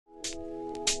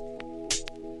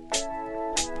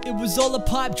It was all a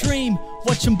pipe dream,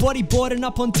 watching bodyboarding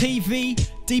up on TV.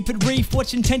 Deep at reef,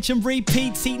 watching tension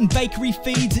repeats, eating bakery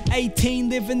feeds at 18,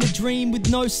 living the dream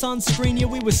with no sunscreen. Yeah,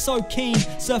 we were so keen,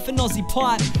 surfing Aussie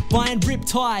pipe, buying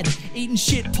Riptide, eating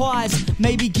shit pies,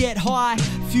 maybe get high,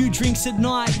 few drinks at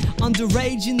night,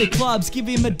 underage in the clubs, give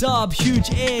him a dub, huge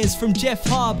airs from Jeff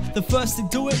Hub. The first to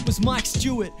do it was Mike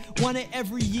Stewart, won it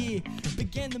every year,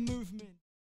 began the movement.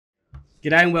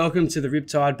 G'day and welcome to the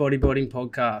Riptide Bodyboarding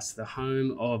Podcast, the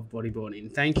home of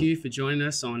bodyboarding. Thank you for joining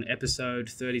us on episode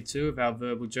 32 of our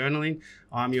verbal journaling.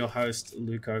 I'm your host,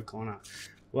 Luke O'Connor.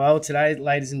 Well, today,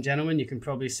 ladies and gentlemen, you can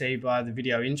probably see by the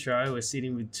video intro, we're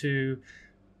sitting with two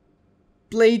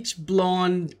bleach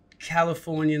blonde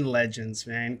Californian legends,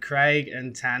 man. Craig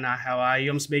and Tanner, how are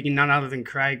you? I'm speaking none other than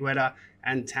Craig Whetter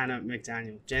and Tanner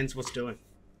McDaniel. Gents, what's doing?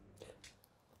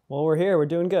 Well, we're here. We're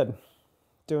doing good.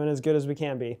 Doing as good as we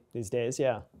can be these days,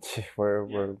 yeah.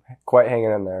 We're quite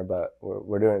hanging in there, but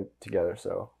we're doing it together,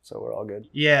 so we're all good.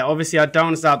 Yeah, obviously I don't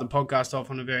want to start the podcast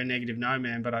off on a very negative note,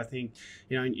 man, but I think,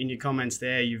 you know, in your comments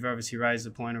there, you've obviously raised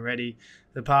the point already.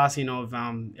 The passing of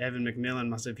Evan McMillan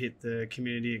must have hit the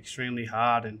community extremely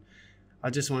hard, and I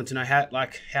just wanted to know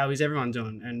how is everyone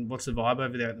doing and what's the vibe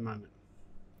over there at the moment?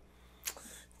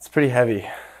 It's pretty heavy.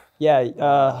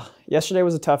 Yeah, yesterday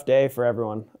was a tough day for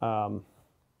everyone.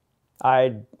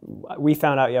 We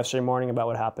found out yesterday morning about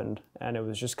what happened, and it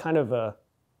was just kind of a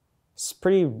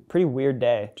pretty weird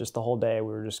day. Just the whole day, we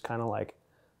were just kind of like,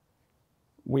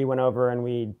 we went over and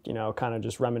we, kind of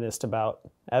just reminisced about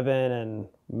Evan and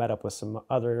met up with some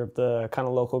other of the kind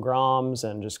of local groms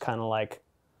and just kind of like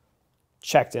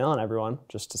checked in on everyone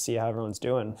just to see how everyone's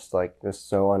doing. It's like, it's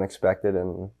so unexpected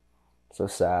and so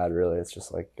sad, really. It's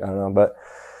just like, I don't know, but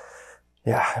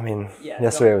yeah, I mean,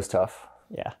 yesterday was tough.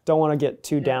 Yeah, don't want to get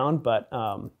too down, but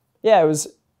it was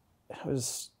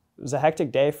a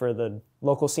hectic day for the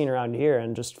local scene around here,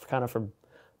 and just kind of for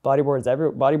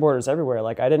bodyboarders everywhere.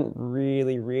 Like, I didn't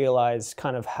really realize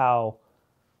kind of how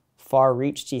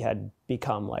far-reached he had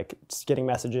become. Like, just getting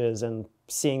messages and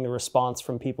seeing the response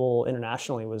from people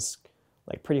internationally was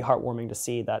like pretty heartwarming to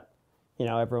see that,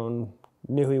 everyone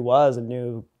knew who he was and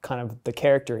knew kind of the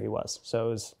character he was. So it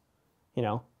was,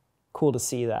 cool to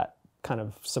see that kind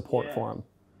of support for him.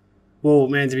 Well,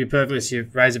 man, to be perfectly honest,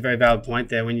 you've raised a very valid point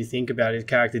there. When you think about it, his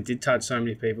character did touch so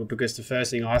many people, because the first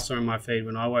thing I saw in my feed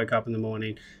when I woke up in the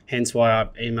morning, hence why I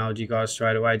emailed you guys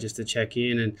straight away just to check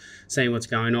in and seeing what's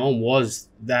going on, was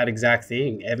that exact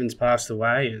thing. Evans passed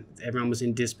away and everyone was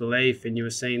in disbelief, and you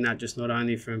were seeing that just not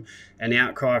only from an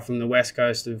outcry from the west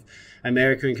coast of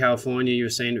America and California, you were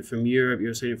seeing it from Europe, you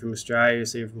were seeing it from Australia, you were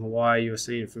seeing it from Hawaii, you were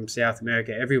seeing it from South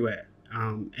America, everywhere.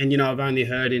 And, I've only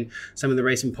heard in some of the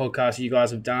recent podcasts you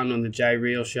guys have done on the J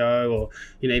Real show, or,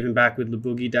 even back with the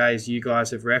Boogie days, you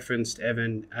guys have referenced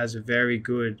Evan as a very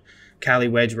good Cali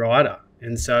wedge rider.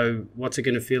 And so what's it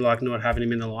going to feel like not having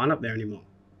him in the lineup there anymore?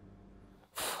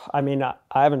 I mean, I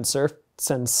haven't surfed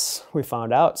since we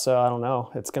found out, so I don't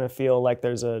know. It's going to feel like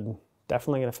definitely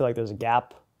going to feel like there's a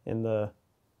gap in the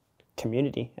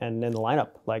community and in the lineup.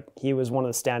 Like, he was one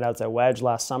of the standouts at wedge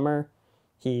last summer.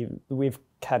 We've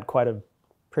had quite a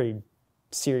pretty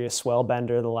serious swell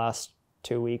bender the last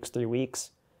 2 weeks, 3 weeks,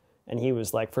 and he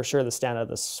was like for sure the standout of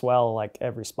the swell, like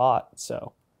every spot.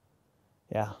 So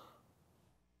yeah,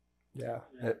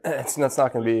 it's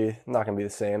not gonna be the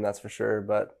same, that's for sure.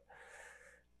 But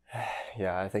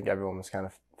yeah, I think everyone was kind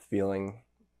of feeling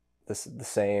the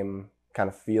same kind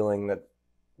of feeling that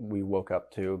we woke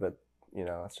up to, but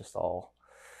it's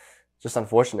just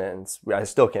unfortunate, and I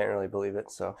still can't really believe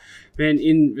it. So, man,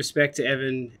 in respect to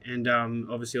Evan and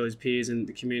obviously all his peers and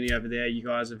the community over there, you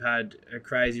guys have had a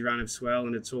crazy run of swell,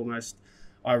 and it's almost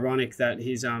ironic that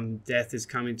his death is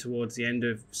coming towards the end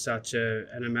of such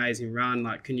an amazing run.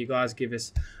 Like, can you guys give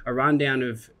us a rundown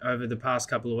of over the past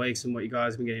couple of weeks and what you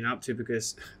guys have been getting up to?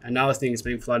 Because another thing that's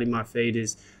been flooding my feed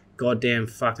is goddamn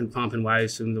fucking pumping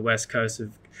waves from the west coast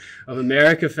of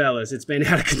America, fellas. It's been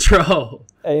out of control.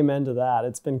 Amen to that.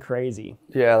 It's been crazy.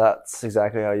 Yeah, that's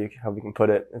exactly how we can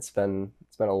put it. It's been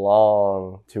a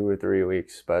long 2 or 3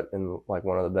 weeks, but in like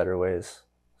one of the better ways.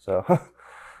 So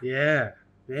yeah.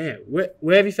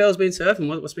 Where have you fellas been surfing?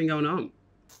 What's been going on?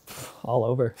 All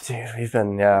over. Dude, we've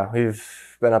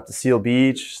been up to Seal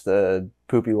Beach, the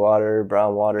poopy water,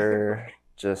 brown water,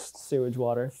 just sewage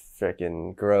water.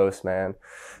 Freaking gross, man.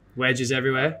 Wedges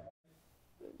everywhere.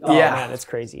 Oh, yeah, man, it's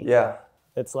crazy. Yeah,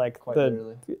 it's like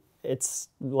it's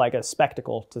like a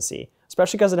spectacle to see,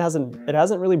 especially because it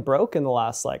hasn't really broke in the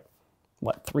last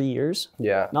 3 years.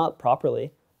 Yeah, not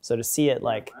properly. So to see it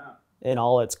in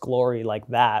all its glory like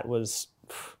that was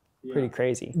pretty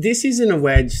crazy. This isn't a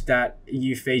wedge that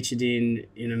you featured in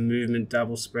a movement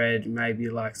double spread maybe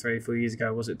like 3 or 4 years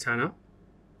ago, was it, Tanner?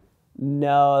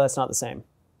 No, that's not the same.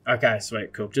 Okay,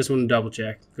 sweet, cool. Just want to double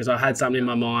check because I had something in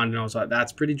my mind and I was like,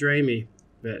 that's pretty dreamy,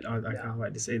 but I can't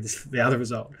wait to see the other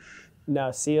result.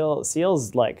 No,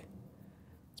 seal's like,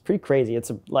 it's pretty crazy.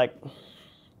 It's like,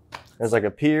 there's like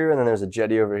a pier and then there's a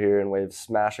jetty over here, and waves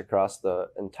smash across the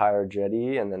entire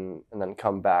jetty and then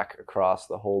come back across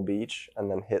the whole beach and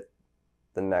then hit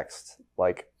the next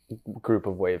like group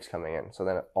of waves coming in. So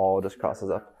then it all just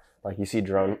crosses up. Like you see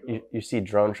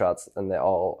drone shots and they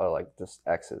all are like just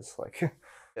X's. Like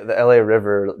the LA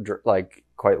River like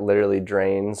quite literally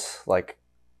drains like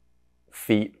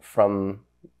feet from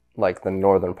like the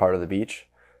northern part of the beach.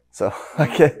 So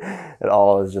like it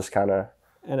all is just kind of.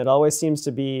 And it always seems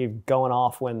to be going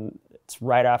off when it's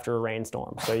right after a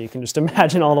rainstorm. So you can just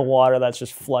imagine all the water that's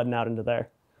just flooding out into there.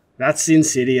 That's Sin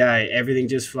City, eh? Everything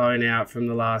just flowing out from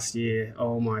the last year.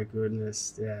 Oh my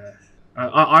goodness, yeah.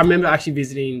 I remember actually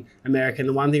visiting America, and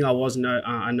the one thing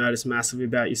I noticed massively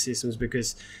about your systems,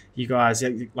 because you guys,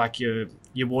 like your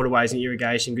waterways and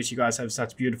irrigation, because you guys have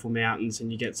such beautiful mountains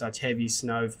and you get such heavy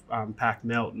snow packed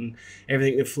melt and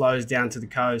everything that flows down to the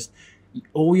coast.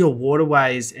 All your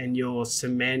waterways and your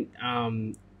cement,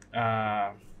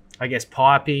 I guess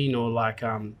piping, or like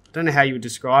I don't know how you would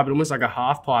describe it, almost like a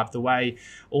half pipe. The way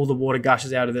all the water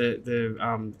gushes out of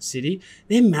the city,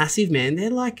 they're massive, man. They're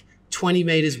like 20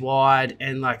 meters wide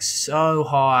and like so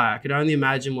high. I could only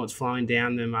imagine what's flowing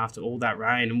down them after all that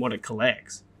rain and what it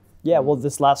collects. Yeah, well,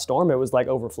 this last storm, it was like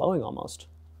overflowing almost.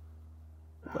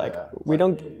 Like we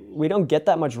don't get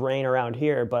that much rain around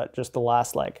here, but just the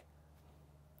last like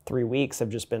 3 weeks have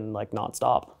just been like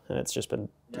nonstop, and it's just been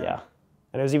yeah.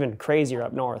 And it was even crazier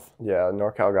up north. Yeah,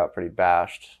 NorCal got pretty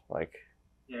bashed. Like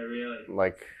really.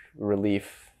 Like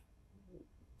relief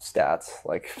stats,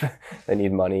 like they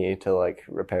need money to like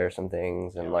repair some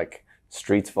things, and like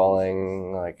streets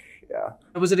falling. Like yeah.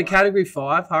 Was it a Category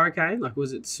 5 hurricane? Like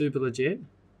was it super legit?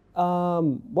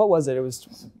 What was it? It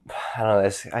was. I don't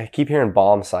know. I keep hearing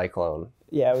bomb cyclone.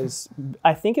 Yeah, it was.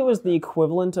 I think it was the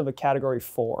equivalent of a Category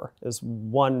 4 is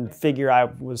one figure I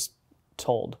was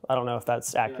told. I don't know if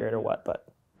that's accurate or what, but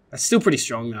that's still pretty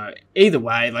strong though. Either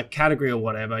way, like category or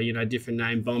whatever, different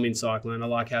name, bombing cyclone. I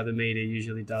like how the media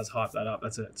usually does hype that up.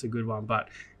 That's a good one, but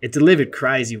it delivered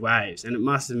crazy waves, and it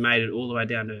must have made it all the way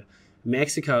down to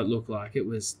Mexico. It looked like it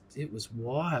was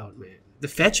wild, man. The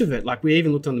fetch of it, like we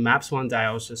even looked on the maps one day.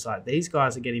 I was just like, these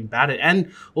guys are getting battered,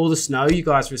 and all the snow you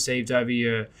guys received over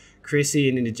your Chrissy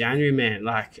and into January, man.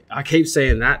 Like I keep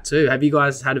seeing that too. Have you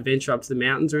guys had a venture up to the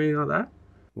mountains or anything like that?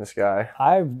 This guy.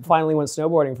 I finally went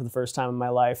snowboarding for the first time in my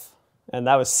life, and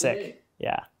that was sick.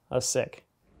 Yeah, that was sick.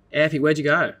 Effie, where'd you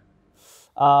go?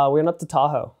 We went up to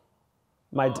Tahoe.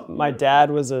 My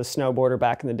dad was a snowboarder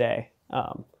back in the day,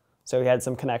 so he had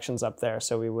some connections up there.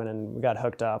 So we went and we got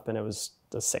hooked up, and it was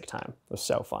a sick time. It was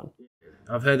so fun.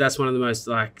 I've heard that's one of the most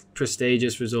like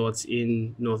prestigious resorts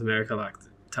in North America. Like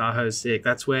Tahoe's sick.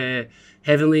 That's where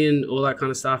Heavenly and all that kind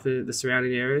of stuff, the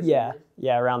surrounding areas.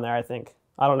 Yeah, around there I think.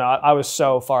 I don't know. I was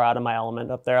so far out of my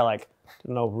element up there. Like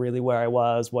didn't know really where I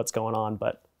was, what's going on,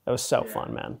 but it was so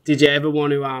fun, man. Did you ever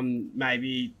want to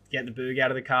maybe get the boog out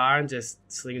of the car and just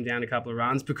sling him down a couple of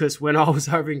runs? Because when I was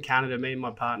over in Canada, me and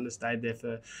my partner stayed there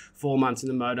for 4 months in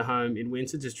the motorhome in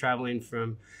winter, just traveling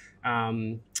from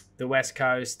the west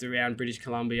coast around British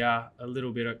Columbia, a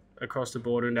little bit across the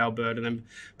border into Alberta, and then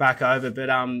back over. But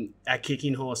at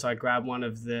Kicking Horse, I grabbed one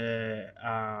of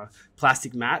the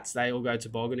plastic mats they all go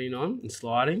tobogganing on and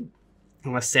sliding.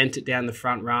 And I sent it down the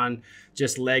front run,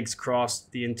 just legs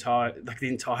crossed the entire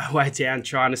way down,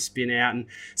 trying to spin out. And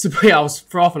so I was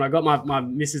frothing. I got my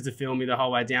missus to film me the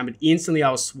whole way down, but instantly I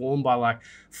was swarmed by like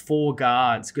 4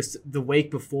 guards, because the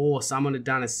week before someone had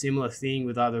done a similar thing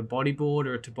with either a bodyboard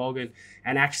or a toboggan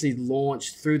and actually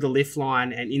launched through the lift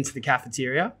line and into the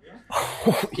cafeteria.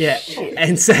 Yeah.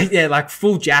 And so, yeah, like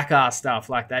full jackass stuff.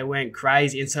 Like they went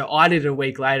crazy. And so I did it a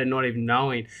week later, not even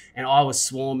knowing. And I was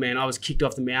swarmed, man. I was kicked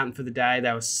off the mountain for the day.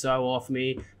 They were so off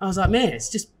me. I was like, man, it's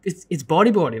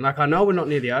bodyboarding. Like I know we're not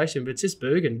near the ocean, but it's just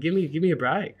booging. Give me a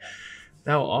break.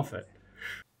 They were off it.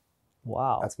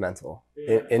 Wow. That's mental.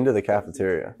 Into the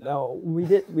cafeteria. No, we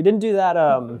didn't do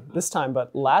that this time,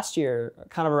 but last year,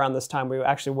 kind of around this time, we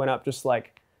actually went up just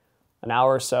like an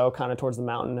hour or so kind of towards the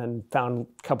mountain and found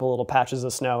a couple little patches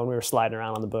of snow, and we were sliding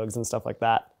around on the boogs and stuff like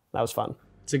that. That was fun.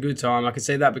 It's a good time. I could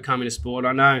see that becoming a sport.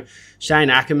 I know Shane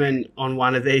Ackerman on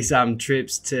one of these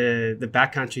trips to the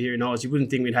backcountry here in Oz, you wouldn't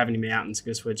think we'd have any mountains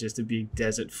because we're just a big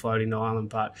desert floating island,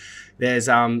 but there's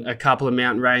a couple of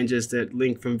mountain ranges that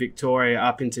link from Victoria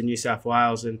up into New South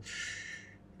Wales, and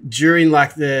during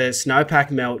like the snowpack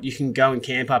melt, you can go and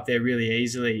camp up there really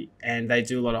easily, and they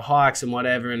do a lot of hikes and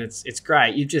whatever, and it's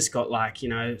great. You've just got like, you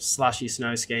know, slushy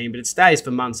snow skiing, but it stays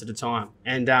for months at a time.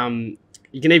 And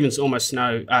you can even almost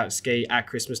ski at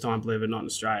Christmas time, believe it or not, in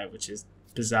Australia, which is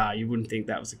bizarre. You wouldn't think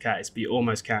that was the case, but you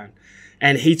almost can.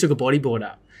 And he took a bodyboard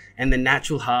up. And the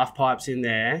natural half pipes in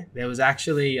there, there was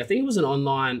actually, I think it was an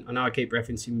online, I know I keep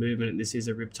referencing movement, and this is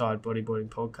a Riptide bodyboarding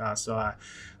podcast, so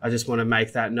I just want to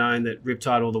make that known that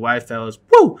Riptide all the way, fellas,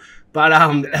 woo! But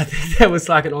I think there was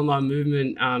like an online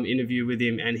movement interview with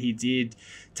him, and he did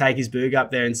take his boog up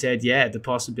there and said, yeah, the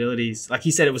possibilities, like he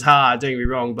said, it was hard, don't get me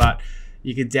wrong, but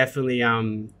you could definitely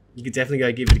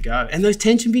go give it a go. And those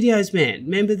tension videos, man,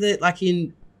 remember that like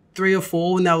in 3 or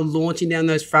 4 when they were launching down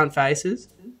those front faces?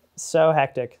 So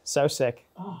hectic, so sick.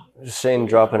 Shane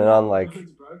dropping it on like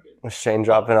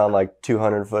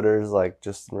 200 footers, like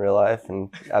just in real life,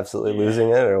 and absolutely losing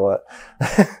it, or what?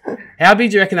 How big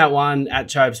do you reckon that one at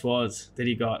Chopes was that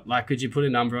he got? Like, could you put a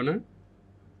number on it?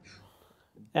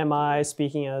 Am I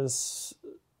speaking as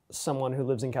someone who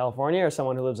lives in California or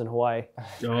someone who lives in Hawaii?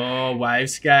 Oh,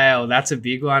 wave scale. That's a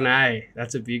big one, eh?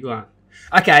 That's a big one.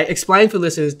 Okay, explain for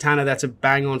listeners, Tanner, that's a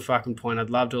bang on fucking point. I'd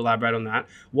love to elaborate on that.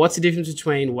 What's the difference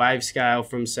between wave scale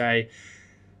from, say,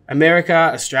 America,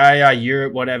 Australia,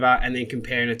 Europe, whatever, and then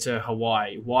comparing it to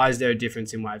Hawaii? Why is there a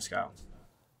difference in wave scale?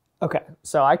 Okay,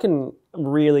 so I can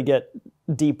really get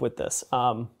deep with this. It's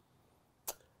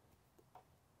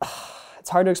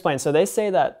hard to explain. So they say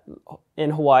that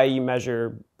in Hawaii, you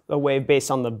measure a wave based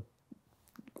on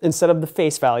instead of the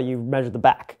face value, you measure the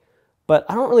back. But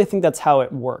I don't really think that's how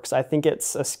it works. I think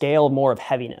it's a scale more of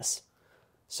heaviness.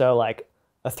 So like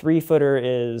a 3-footer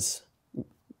is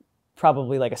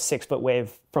probably like a 6-foot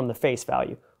wave from the face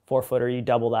value. 4-footer, you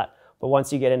double that. But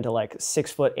once you get into like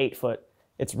 6 foot, 8 foot,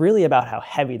 it's really about how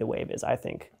heavy the wave is, I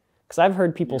think. Because I've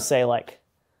heard people say like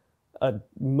a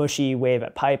mushy wave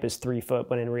at Pipe is 3 foot,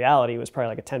 when in reality it was probably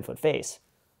like a 10-foot face.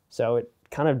 So it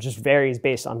kind of just varies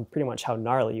based on pretty much how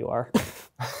gnarly you are.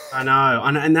 I know,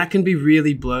 and that can be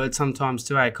really blurred sometimes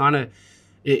too.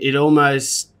 It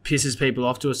almost pisses people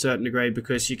off to a certain degree,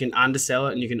 because you can undersell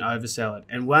it and you can oversell it.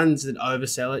 And ones that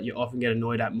oversell it, you often get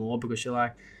annoyed at more, because you're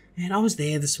like, man, I was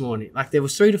there this morning. Like there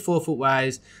was 3 to 4 foot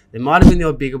waves. There might have been the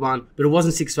odd bigger one, but it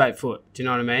wasn't 6 to 8 foot. Do you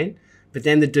know what I mean? But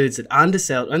then the dudes that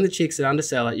undersell it and the chicks that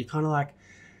undersell it, you're kind of like,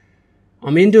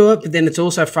 I'm into it, but then it's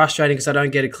also frustrating because I don't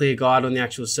get a clear guide on the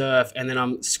actual surf, and then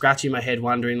I'm scratching my head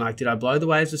wondering, like, did I blow the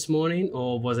waves this morning,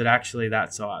 or was it actually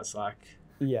that size? Like,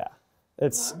 yeah,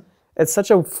 it's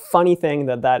such a funny thing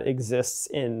that exists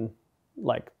in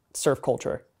like surf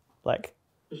culture, like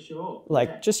for sure,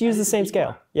 like just use the same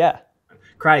scale. Yeah.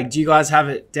 Craig, do you guys have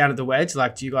it down at the wedge?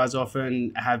 Like, do you guys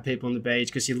often have people on the beach,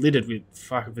 because you're littered with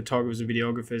fucking photographers and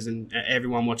videographers and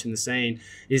everyone watching the scene?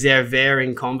 Is there a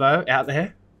varying combo out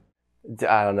there?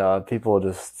 I don't know. People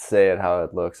just say it how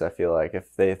it looks. I feel like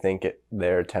if they think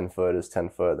their 10 foot is 10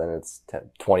 foot, then it's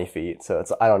 20 feet. So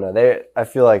it's, I don't know. I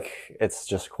feel like it's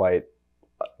just quite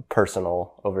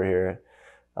personal over here.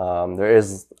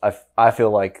 I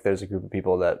feel like there's a group of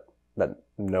people that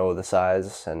know the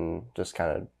size and just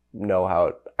kind of know how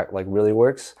it like really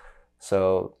works.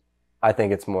 So I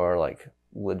think it's more like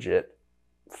legit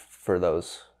for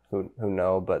those who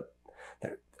know. But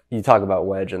you talk about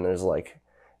wedge, and there's like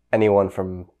anyone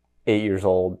from 8 years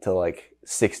old to like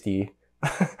 60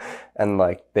 and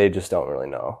like they just don't really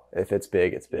know. If it's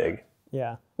big, it's big.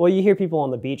 Yeah. Well, you hear people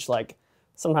on the beach, like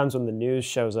sometimes when the news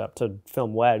shows up to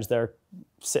film wedge, they're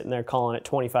sitting there calling it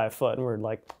 25 foot, and we're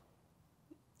like,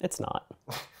 it's not.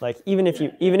 Like even if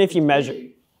you measure,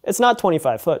 it's not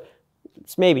 25 foot.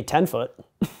 It's maybe 10 foot.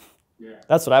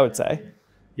 That's what I would say.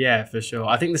 Yeah, for sure.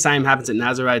 I think the same happens at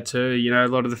Nazaré too. You know, a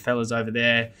lot of the fellas over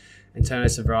there, Antonio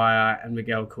Savraya and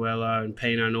Miguel Coelho and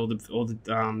Pino and all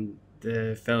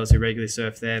the fellas who regularly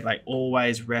surf there, like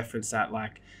always reference that.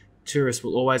 Like tourists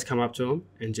will always come up to them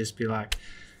and just be like,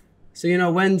 so you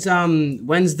know, when's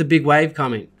the big wave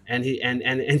coming? And and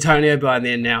Antonio by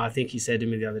then now, I think he said to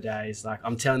me the other day, he's like,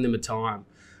 I'm telling them a time.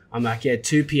 I'm like, yeah,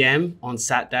 2 p.m. on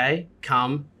Saturday,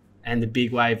 come and the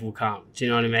big wave will come. Do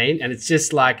you know what I mean? And it's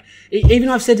just like, even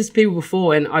I've said this to people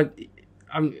before, and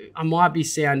I might be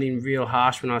sounding real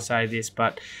harsh when I say this,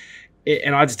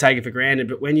 and I just take it for granted,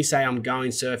 but when you say I'm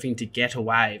going surfing to get a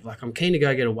wave, like I'm keen to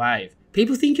go get a wave,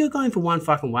 people think you're going for one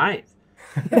fucking wave.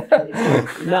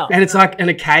 No. And it's like an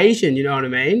occasion, you know what I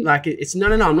mean? Like it's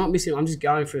no, I'm not missing. I'm just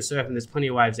going for a surf, and there's plenty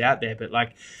of waves out there. But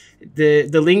like the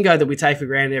lingo that we take for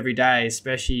granted every day,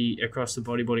 especially across the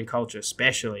bodyboarding culture,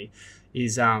 especially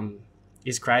is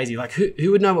crazy. Like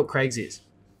who would know what Craig's is?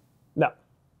 No.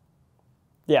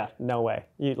 Yeah, no way.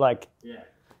 You like. Yeah.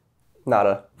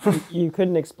 Nada. You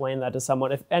couldn't explain that to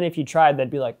someone, if you tried, they'd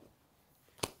be like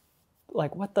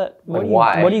what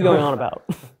why? What are you going on about?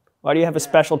 Why do you have a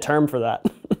special term for that?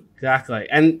 Exactly.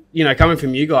 And, you know, coming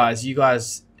from you guys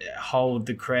hold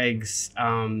the Craig's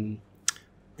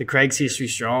history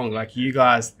strong. Like you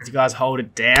guys hold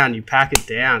it down. You pack it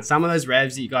down. Some of those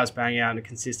revs that you guys bang out on a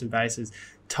consistent basis,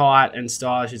 tight and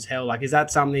stylish as hell. Like, is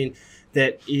that something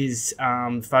that is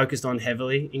focused on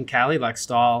heavily in Cali? Like,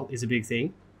 style is a big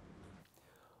thing.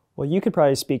 Well, you could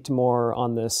probably speak to more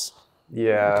on this.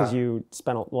 Yeah. Because you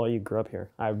grew up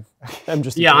here. I'm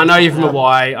just... Yeah, I know you're from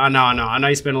Hawaii. I know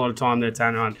you spent a lot of time there,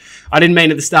 Tanner. I didn't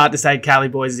mean at the start to say Cali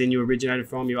boys is in you originated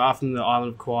from. You are from the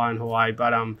island of Kauai in Hawaii.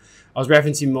 But I was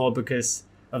referencing more because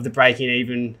of the breaking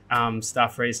even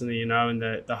stuff recently, you know, and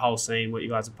the whole scene, what you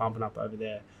guys are pumping up over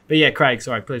there. But yeah, Craig,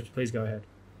 sorry, please go ahead.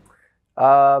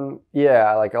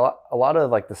 Yeah, like a lot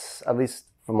of like this, at least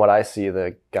from what I see,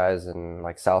 the guys in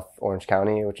like South Orange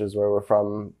County, which is where we're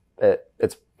from,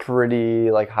 it's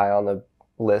pretty like high on the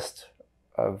list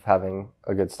of having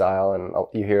a good style, and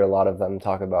you hear a lot of them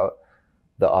talk about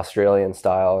the Australian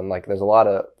style, and like there's a lot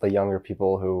of the younger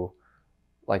people who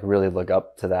like really look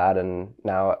up to that, and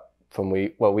now from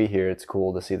what we hear, it's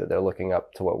cool to see that they're looking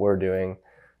up to what we're doing.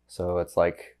 So it's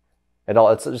like it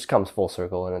just comes full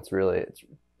circle, and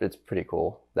it's pretty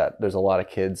cool that there's a lot of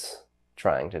kids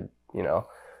trying to, you know,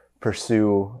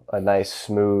 pursue a nice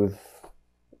smooth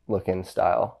looking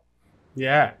style.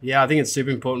 Yeah, I think it's super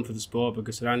important for the sport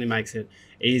because it only makes it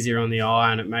easier on the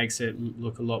eye and it makes it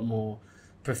look a lot more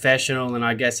professional, and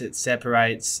I guess it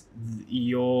separates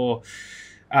your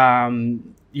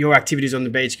activities on the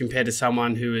beach compared to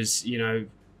someone who is, you know,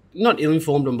 not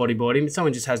ill-informed on bodyboarding, but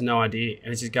someone just has no idea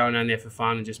and it's just going down there for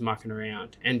fun and just mucking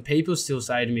around. And people still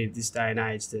say to me at this day and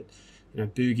age that, you know,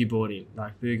 boogie boarding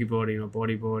or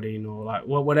bodyboarding or like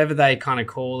whatever they kind of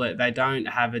call it, they don't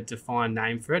have a defined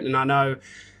name for it. And I know,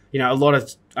 you know, a lot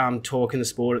of talk in the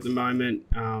sport at the moment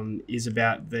is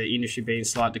about the industry being in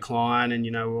slight decline, and,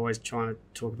 you know, we're always trying to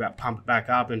talk about pump it back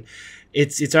up, and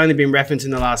it's only been referenced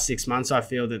in the last 6 months. I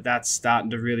feel that's starting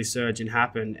to really surge and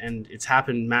happen, and it's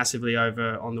happened massively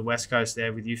over on the West Coast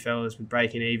there with you fellas with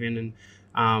Breaking Even,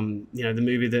 and you know, the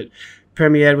movie that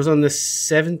premiered was on the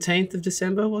 17th of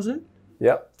December, was it?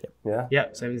 Yep. Yeah.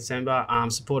 Yep, 7th December,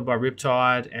 supported by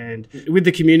Riptide, and with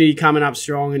the community coming up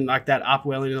strong and like that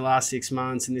upwelling in the last 6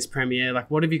 months and this premiere, like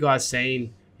what have you guys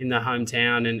seen in the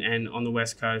hometown and on the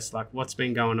West Coast? Like what's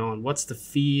been going on? What's the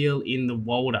feel in the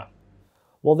water?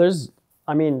 Well,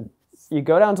 you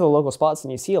go down to the local spots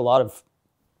and you see a lot of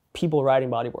people riding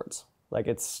bodyboards. Like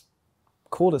it's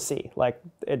cool to see. Like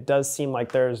it does seem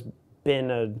like there's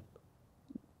been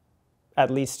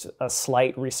at least a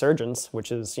slight resurgence,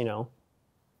 which is, you know,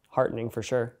 heartening for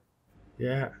sure.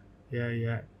 Yeah,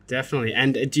 definitely.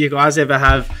 And do you guys ever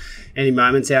have any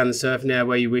moments out in the surf now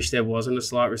where you wish there wasn't a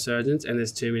slight resurgence and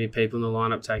there's too many people in the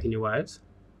lineup taking your waves?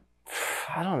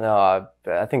 I don't know.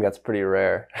 I think that's pretty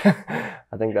rare.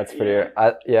 I think that's pretty rare.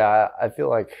 I feel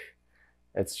like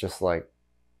it's just like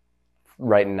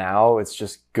right now it's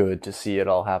just good to see it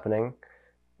all happening.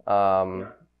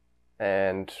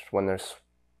 And when there's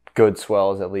good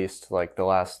swells, at least like the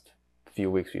last few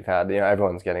weeks we've had, you know,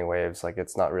 everyone's getting waves. Like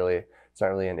it's not really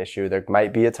an issue. There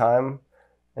might be a time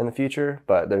in the future,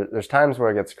 but there's times where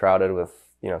it gets crowded with,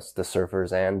 you know, the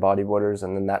surfers and bodyboarders,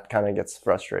 and then that kind of gets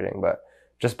frustrating. But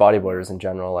just bodyboarders in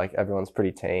general, like everyone's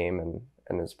pretty tame and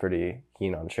is pretty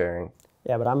keen on sharing.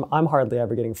 Yeah, but I'm hardly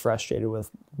ever getting frustrated with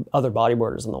other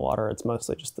bodyboarders in the water. It's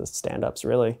mostly just the stand-ups,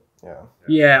 really.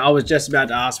 Yeah, I was just about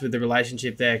to ask with the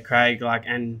relationship there, Craig, like,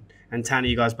 and Tanner,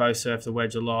 you guys both surf the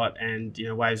wedge a lot and, you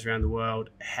know, waves around the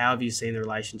world. How have you seen the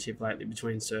relationship lately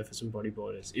between surfers and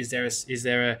bodyboarders? Is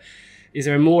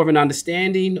there a more of an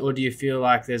understanding, or do you feel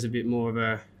like there's a bit more of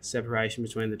a separation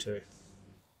between the two?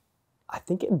 I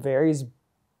think it varies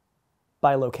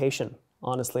by location,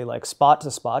 honestly, like spot to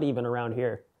spot, even around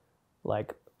here.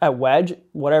 Like at wedge,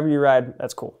 whatever you ride,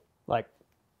 that's cool. Like,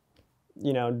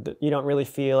 you know, you don't really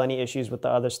feel any issues with the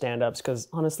other stand-ups because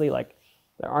honestly, like,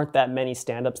 there aren't that many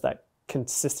stand-ups that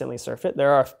consistently surf it.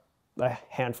 There are a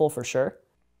handful for sure.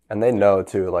 And they know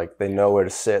too, like they know where to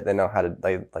sit. They know how to,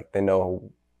 they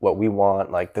know what we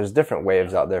want. Like there's different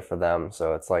waves out there for them.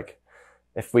 So it's like,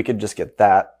 if we could just get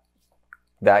that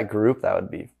group, that would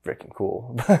be freaking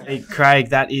cool. Hey, Craig,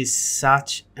 that is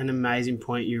such an amazing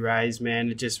point you raised, man.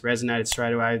 It just resonated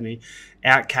straight away with me.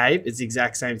 Out Cape, it's the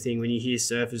exact same thing. When you hear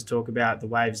surfers talk about the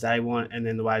waves they want and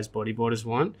then the waves bodyboarders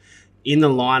want, in the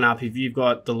lineup, if you've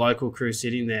got the local crew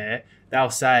sitting there, they'll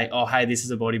say, oh, hey, this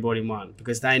is a bodyboarding one,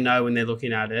 because they know when they're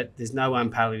looking at it, there's no one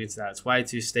paddling into that. It's way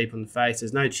too steep on the face.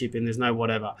 There's no chipping. There's no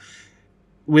whatever.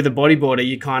 with a bodyboarder,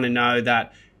 you kind of know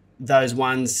that those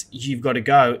ones you've got to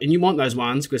go, and you want those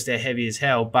ones because they're heavy as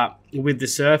hell. But with the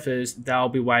surfers, they'll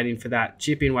be waiting for that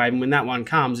chip-in wave, and when that one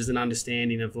comes, there's an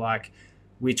understanding of like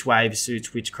which wave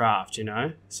suits which craft, you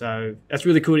know. So that's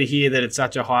really cool to hear that it's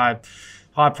such a high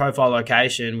profile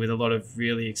location with a lot of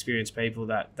really experienced people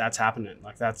that's happening.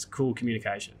 Like, that's cool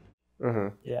communication.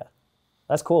 Mm-hmm. Yeah,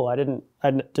 that's cool. I didn't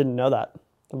know that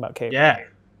about Cape. Yeah,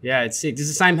 it's sick. Does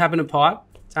the same happen at Pipe,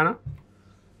 Tanner?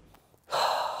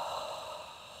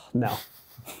 No.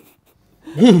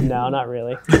 No, not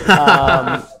really.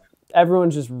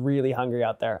 Everyone's just really hungry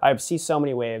out there. I see so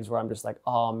many waves where I'm just like,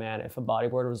 oh man, if a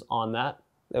bodyboarder was on that,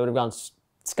 they would have gone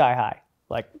sky high.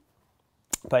 Like,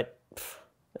 but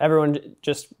everyone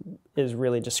just is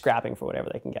really just scrapping for whatever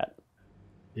they can get.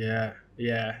 Yeah.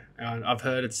 I've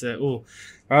heard it's I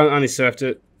only surfed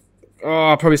it.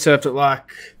 I probably surfed it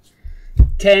like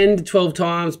 10 to 12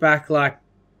 times back like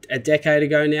a decade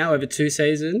ago now, over 2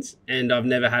 seasons, and I've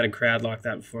never had a crowd like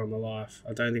that before in my life.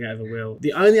 I don't think I ever will.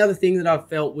 The only other thing that I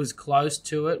felt was close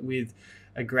to it with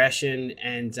aggression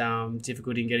and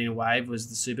difficulty in getting a wave was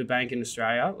the Superbank in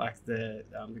Australia, like the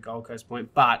Gold Coast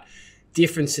point, but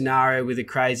different scenario with a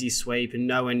crazy sweep and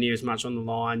nowhere near as much on the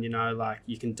line, you know, like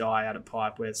you can die out of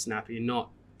Pipe where it's snappy. You're not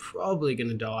probably going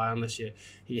to die unless you're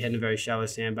heading a very shallow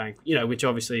sandbank, you know, which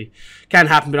obviously can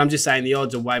happen, but I'm just saying the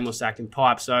odds are way more stacked in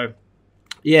Pipe. So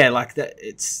yeah, like that,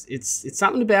 it's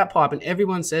something about Pipe, and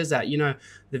everyone says that. You know,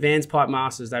 the Vans Pipe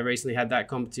Masters, they recently had that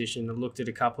competition. I looked at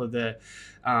a couple of the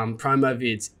promo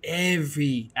vids.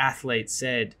 Every athlete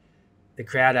said the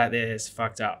crowd out there is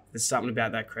fucked up. There's something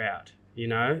about that crowd. You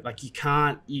know, like you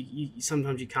can't.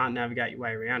 Sometimes you can't navigate your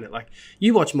way around it. Like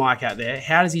you watch Mike out there.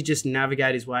 How does he just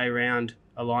navigate his way around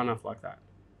a lineup like that?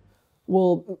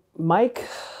 Well, Mike,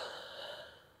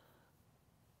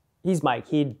 he's Mike.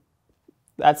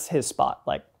 That's his spot.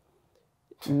 Like,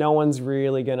 no one's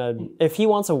really gonna. If he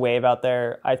wants a wave out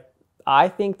there, I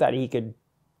think that he could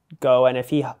go, and if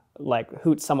he like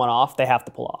hoots someone off, they have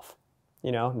to pull off.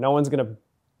 You know, no one's gonna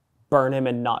burn him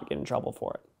and not get in trouble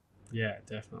for it. Yeah,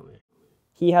 definitely.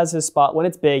 He has his spot. When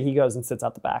it's big, he goes and sits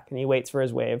out the back and he waits for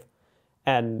his wave.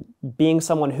 And being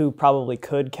someone who probably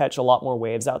could catch a lot more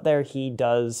waves out there, he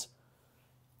does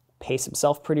pace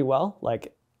himself pretty well.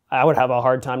 Like, I would have a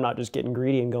hard time not just getting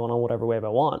greedy and going on whatever wave I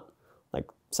want, like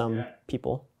some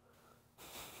people.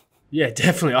 Yeah,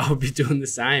 definitely. I would be doing the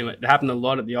same. It happened a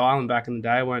lot at the island back in the day.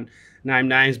 I won't name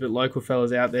names, but local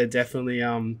fellas out there definitely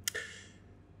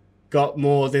got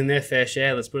more than their fair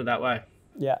share. Let's put it that way.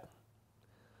 Yeah.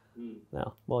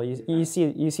 No. Well, you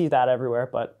see that everywhere,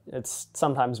 but it's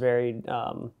sometimes very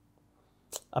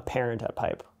apparent at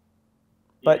Pipe.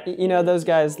 But you know, those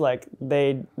guys, like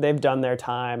they've done their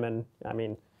time, and I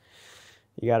mean,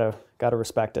 you gotta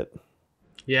respect it.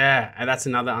 Yeah, and that's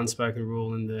another unspoken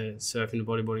rule in the surfing and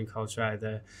bodyboarding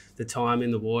culture, the time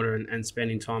in the water and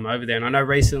spending time over there. And I know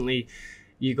recently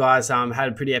you guys had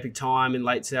a pretty epic time in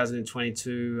late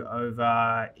 2022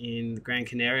 over in Gran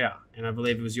Canaria. And I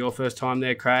believe it was your first time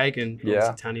there, Craig. And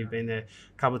obviously, Tony, you've been there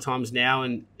a couple of times now.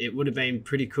 And it would have been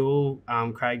pretty cool,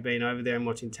 Craig being over there and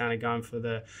watching Tanner going for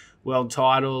the world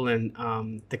title. And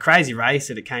the crazy race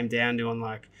that it came down to on,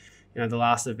 like, you know, the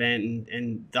last event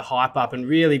and the hype up and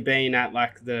really being at,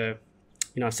 like, the,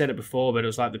 you know, I've said it before, but it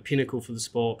was like the pinnacle for the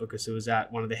sport because it was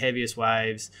at one of the heaviest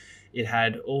waves. It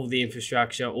had all the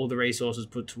infrastructure, all the resources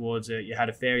put towards it. You had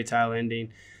a fairy tale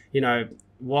ending. You know,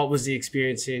 what was the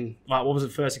experience what was the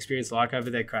first experience like over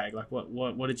there, Craig? Like,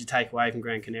 what did you take away from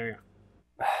Gran Canaria?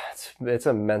 It's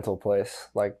a mental place.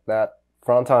 Like, that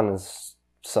Fronton is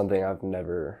something I've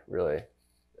never really,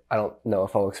 I don't know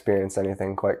if I'll experience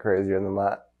anything quite crazier than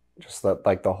that. Just that,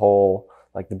 like, the whole,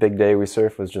 like, the big day we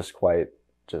surfed was just quite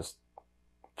just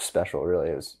special, really.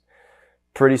 It was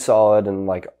pretty solid, and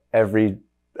like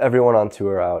everyone on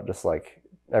tour out, just like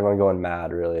everyone going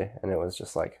mad, really. And it was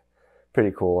just like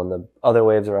pretty cool. And the other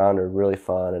waves around are really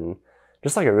fun and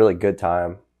just like a really good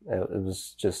time. It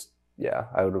was just, yeah,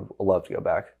 I would have loved to go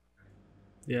back.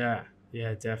 Yeah,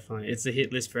 definitely. It's a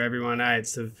hit list for everyone, eh?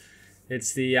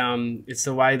 It's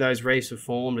the way those reefs are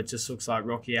formed. It just looks like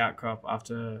rocky outcrop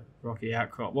after rocky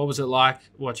outcrop. What was it like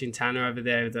watching Tanner over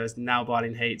there with those nail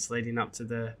biting heats leading up to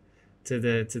the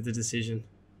decision?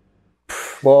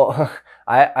 Well,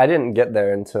 I didn't get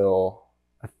there until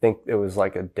I think it was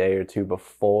like a day or two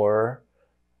before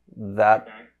that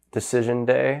decision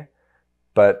day,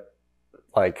 but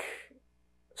like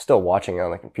still watching it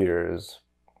on the computer is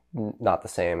not the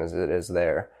same as it is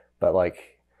there. But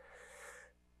like,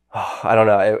 I don't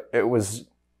know. It was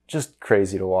just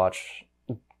crazy to watch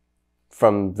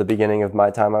from the beginning of my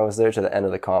time I was there to the end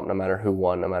of the comp, no matter who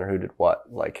won, no matter who did what.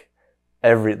 Like,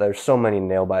 there's so many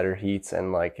nail biter heats,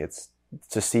 and like it's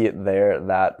to see it there,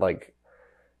 that like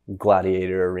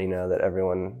gladiator arena that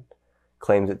everyone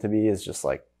claims it to be, is just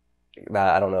like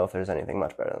that. I don't know if there's anything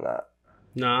much better than that.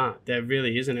 Nah, there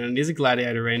really isn't. And it is a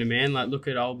gladiator arena, man. Like, look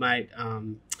at old mate,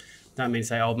 don't mean to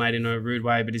say old mate in a rude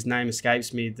way, but his name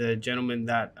escapes me, the gentleman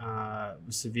that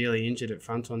was severely injured at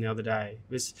Fronton the other day.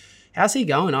 How's he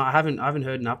going? I haven't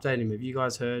heard an update on him. Have you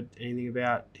guys heard anything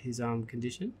about his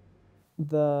condition?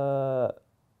 The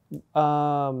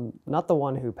not the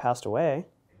one who passed away.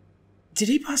 Did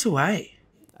he pass away?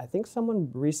 I think someone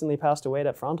recently passed away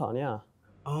at Fronton, yeah.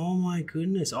 Oh my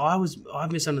goodness. I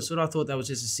misunderstood. I thought that was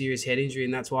just a serious head injury,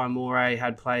 and that's why Moray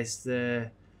had placed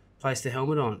the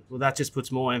helmet on. Well, that just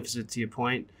puts more emphasis to your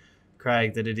point,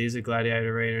 Craig, that it is a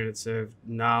gladiator arena and it's a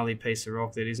gnarly piece of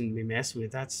rock that isn't to be messed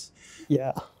with. That's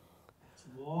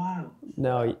wild.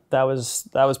 No, that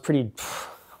was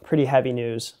pretty heavy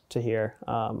news to hear.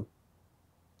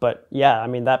 But yeah, I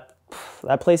mean that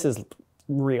place is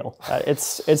real.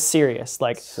 It's serious.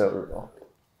 Like, So real.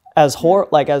 as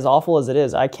awful as it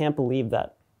is, I can't believe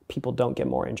that people don't get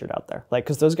more injured out there. Like,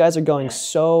 because those guys are going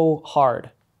so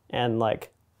hard and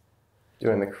like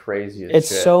Doing the craziest it's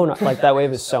shit. so like that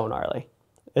wave is so gnarly.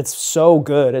 It's so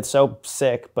good. It's so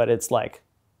sick, but it's like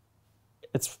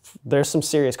there's some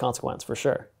serious consequence for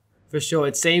sure. For sure.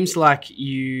 It seems like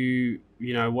you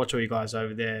watch all you guys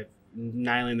over there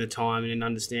nailing the time and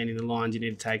understanding the lines you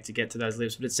need to take to get to those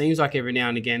lifts. But it seems like every now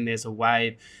and again there's a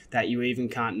wave that you even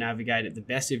can't navigate at the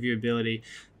best of your ability.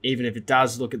 Even if it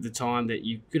does look at the time that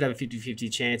you could have a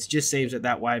 50-50 chance, it just seems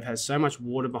that wave has so much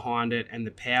water behind it, and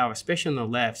the power, especially on the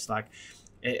lefts, like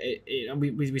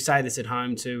we say this at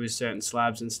home too with certain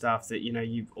slabs and stuff, that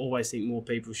you always think more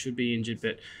people should be injured,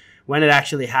 but when it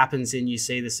actually happens and you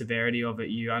see the severity of it,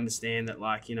 you understand that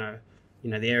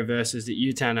the air reverses that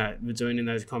you, Tanner, were doing in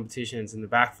those competitions and the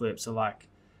backflips are like,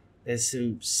 there's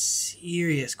some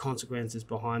serious consequences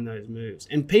behind those moves.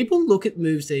 And people look at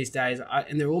moves these days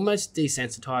and they're almost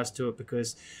desensitized to it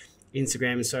because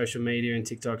Instagram and social media and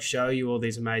TikTok show you all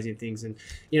these amazing things. And,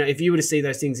 if you were to see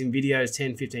those things in videos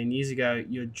 10, 15 years ago,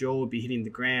 your jaw would be hitting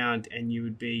the ground and you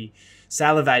would be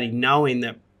salivating knowing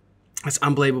that it's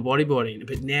unbelievable bodyboarding.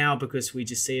 But now, because we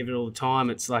just see it all the time,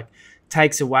 it's like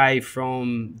takes away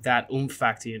from that oomph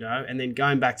factor, and then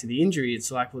going back to the injury,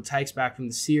 it's like, well, it takes back from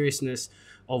the seriousness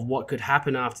of what could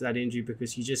happen after that injury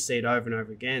because you just see it over and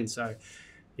over again. So,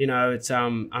 it's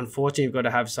unfortunate you've got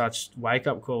to have such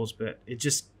wake-up calls, but it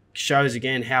just shows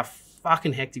again how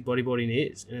fucking hectic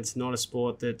bodyboarding is, and it's not a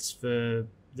sport that's for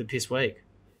the piss weak.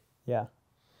 Yeah,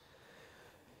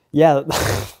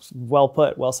 well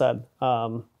put, well said.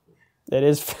 It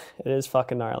is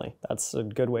fucking gnarly. That's a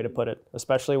good way to put it,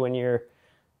 especially when you're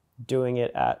doing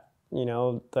it at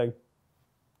the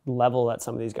level that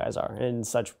some of these guys are in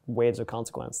such waves of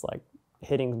consequence, like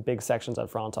hitting big sections at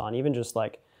Fronton. Even just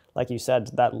like you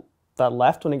said, that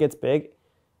left when it gets big,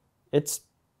 it's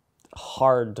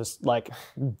hard to like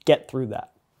get through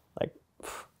that. Like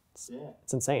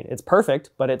it's insane. It's perfect,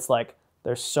 but it's like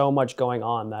there's so much going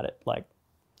on that it like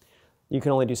you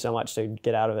can only do so much to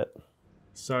get out of it.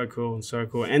 So cool.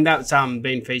 And that's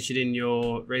been featured in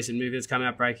your recent movie that's coming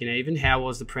out, Breaking Even. How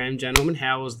was the Prem, gentlemen?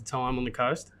 How was the time on the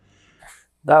coast?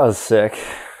 That was sick.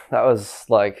 That was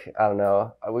like, I don't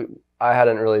know. I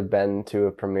hadn't really been to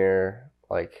a premiere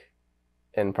like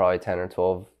in probably 10 or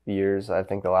 12 years. I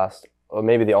think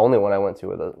maybe the only one I went to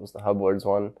was the Hubwards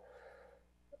one.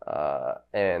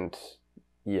 And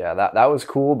yeah, that was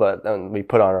cool, but then we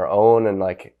put on our own, and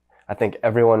like I think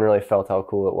everyone really felt how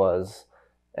cool it was.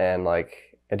 And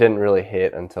like it didn't really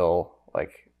hit until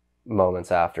like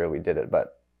moments after we did it,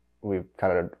 but we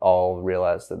kind of all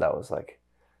realized that was like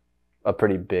a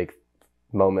pretty big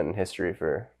moment in history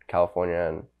for California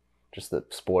and just the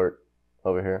sport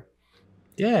over here.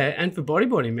 Yeah, and for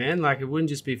bodyboarding, man, like it wouldn't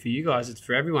just be for you guys, it's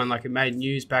for everyone. Like it made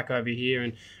news back over here,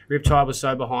 and Riptide was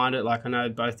so behind it. Like I know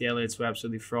both the Elliots were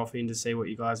absolutely frothing to see what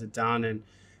you guys had done,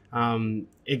 and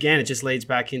again, it just leads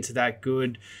back into that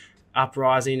good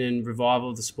uprising and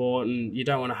revival of the sport. And you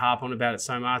don't want to harp on about it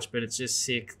so much, but it's just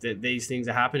sick that these things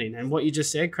are happening. And what you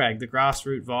just said, Craig, the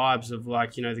grassroots vibes of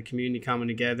like the community coming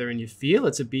together, and you feel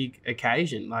it's a big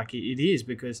occasion. Like it is,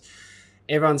 because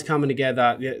everyone's coming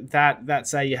together. That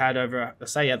say you had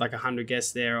like 100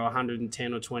 guests there, or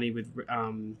 110 or 20 with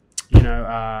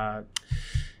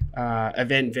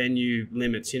event venue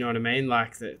limits, you know what I mean?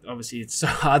 Like obviously it's so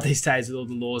hard these days with all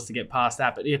the laws to get past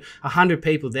that, but 100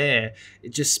 people there, it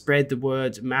just spread the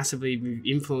word massively,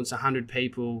 influenced 100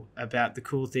 people about the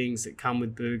cool things that come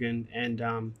with Boogan.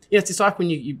 And it's just like when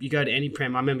you go to any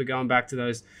prem. I remember going back to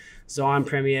those Zion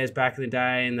premieres back in the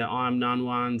day and the I'm None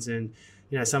ones, and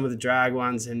you know, some of the drag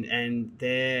ones, and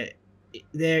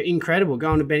they're incredible.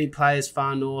 Going to Benny Player's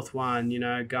Far North one, you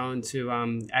know, going to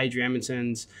Adrian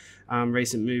Edmonton's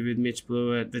recent move with Mitch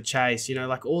Blewett, The Chase, you know,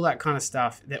 like all that kind of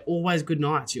stuff. They're always good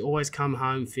nights. You always come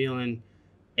home feeling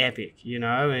epic, you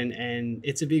know, and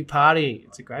it's a big party.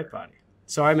 It's a great party.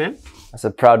 Sorry, man. I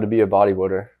said proud to be a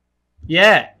bodyboarder.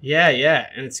 Yeah.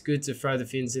 And it's good to throw the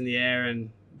fins in the air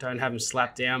and don't have them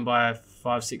slapped down by a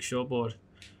 5-6 shortboard.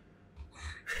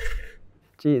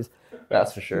 Jeez.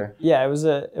 That's for sure. Yeah, it was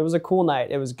a cool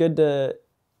night. It was good to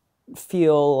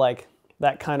feel like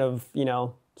that kind of, you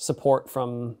know, support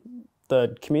from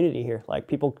the community here. Like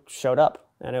people showed up,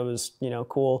 and it was, you know,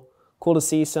 cool to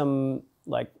see some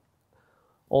like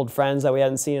old friends that we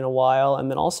hadn't seen in a while. And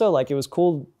then also like it was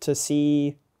cool to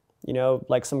see, you know,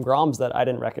 like some Groms that I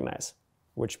didn't recognize,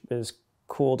 which is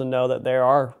cool to know that there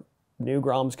are new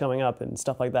Groms coming up and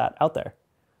stuff like that out there.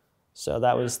 So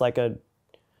that was like a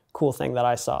cool thing that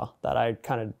I saw that I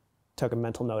kind of took a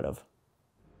mental note of.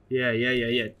 Yeah,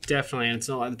 definitely. And it's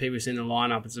not like the people who's in the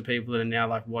lineup, it's the people that are now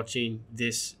like watching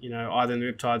this, you know, either in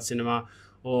the Riptide cinema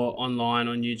or online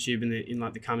on YouTube in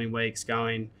like the coming weeks,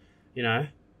 going, you know,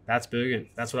 that's booging.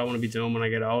 That's what I want to be doing when I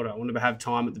get older. I want to have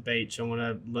time at the beach. I want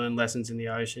to learn lessons in the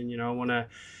ocean. You know, I want to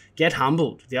get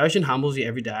humbled. The ocean humbles you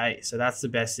every day. So that's the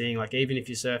best thing. Like even if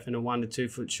you're surfing a 1 to 2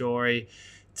 foot shory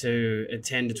to a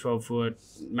 10 to 12 foot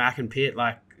mac and pit,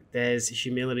 like there's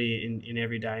humility in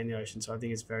every day in the ocean. So I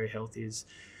think it's very healthy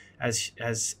as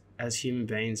human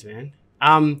beings, man.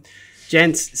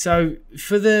 Gents, so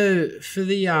for the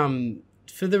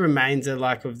remainder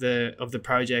like of the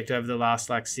project over the last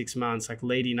like 6 months, like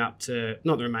leading up to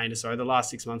the last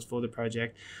 6 months for the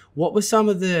project, what were some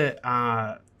of the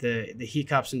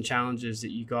hiccups and challenges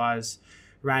that you guys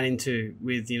ran into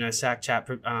with, you know,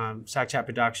 Sackchat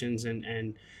Productions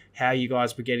and how you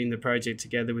guys were getting the project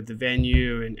together with the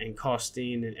venue and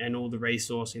costing and all the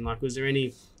resourcing? Like, was there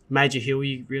any major hill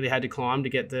you really had to climb to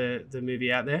get the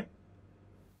movie out there?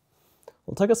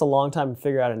 Well, it took us a long time to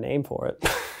figure out a name for it.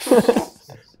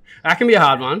 That can be a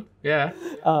hard one, yeah.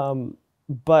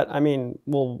 But I mean,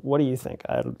 well, what do you think?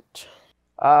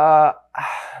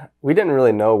 We didn't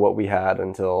really know what we had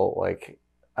until like,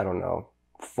 I don't know,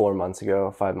 5 months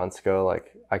ago.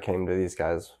 Like I came to these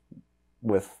guys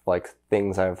with like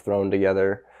things I've thrown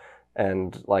together,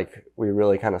 and like we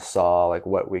really kind of saw like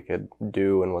what we could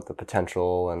do and what the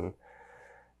potential,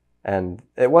 and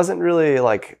it wasn't really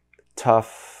like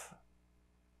tough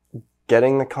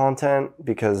getting the content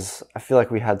because I feel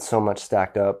like we had so much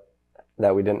stacked up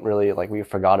that we didn't really like, we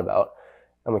forgot about,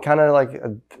 and we kind of like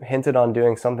hinted on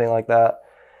doing something like that.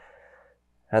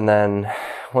 And then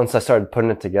once I started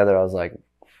putting it together, I was like,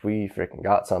 we freaking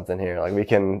got something here. Like we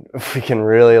can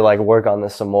really like work on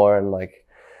this some more. And like,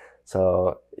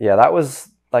 so yeah, that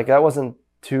wasn't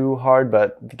too hard,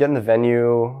 but getting the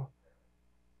venue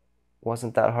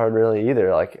wasn't that hard really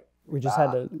either. Like we just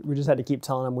had to keep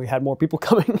telling them we had more people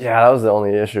coming. Yeah, that was the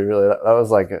only issue really. That was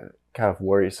like kind of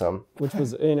worrisome. Which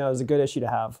was, you know, it was a good issue to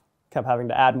have. Kept having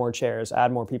to add more chairs,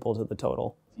 add more people to the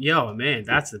total. Yo, man,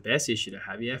 that's the best issue to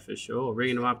have. Yeah, for sure.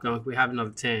 Ringing them up going, can we have another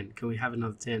 10? Can we have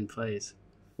another 10, please?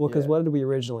 Well, because what did we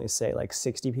originally say? Like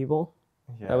 60 people?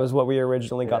 Yeah. That was what we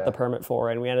originally got the permit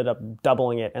for, and we ended up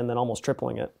doubling it and then almost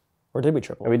tripling it. Or did we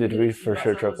triple it? We did. We for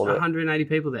sure tripled it. 180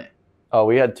 people there. Oh,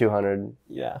 we had 200.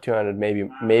 Yeah. 200,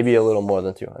 maybe a little more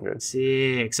than 200.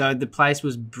 Sick. So the place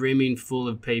was brimming full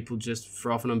of people just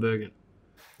frothing on Bergen.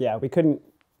 Yeah,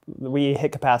 we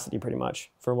hit capacity pretty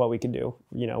much for what we could do,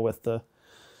 you know, with the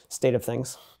state of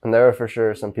things. And there were for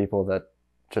sure some people that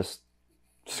just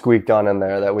squeaked on in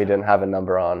there that we didn't have a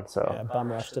number on. So yeah, bum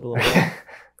rushed it a little bit.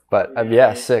 But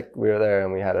yeah, sick. We were there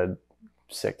and we had a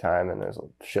sick time, and there's a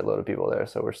shitload of people there,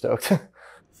 so we're stoked.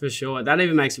 For sure. That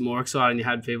even makes it more exciting. You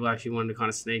had people actually wanting to kind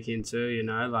of sneak in too, you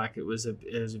know, like it was a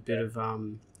bit of,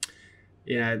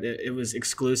 you know, it was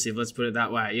exclusive, let's put it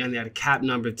that way. You only had a cap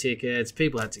number of tickets.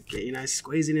 People had to get, you know,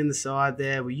 squeezing in the side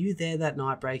there. Were you there that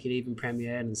night? Break It Even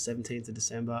premiered on the 17th of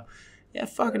December. Yeah,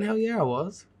 fucking hell yeah, I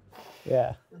was.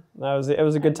 Yeah, it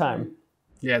was a good time.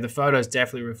 Yeah, the photos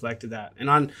definitely reflected that. And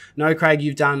I know, Craig,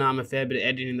 you've done a fair bit of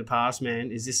editing in the past,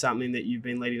 man. Is this something that you've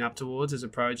been leading up towards as a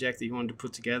project that you wanted to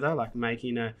put together, like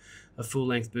making a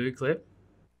full-length boot clip?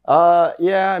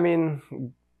 Yeah, I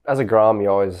mean, as a Grom, you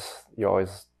always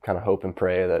kind of hope and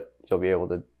pray that you'll be able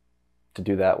to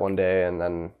do that one day, and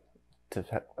then to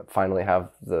finally have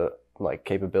the like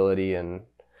capability and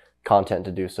content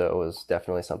to do so was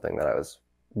definitely something that I was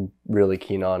really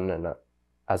keen on. And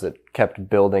as it kept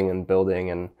building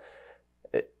and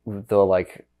the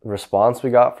like response we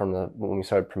got from when we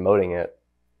started promoting it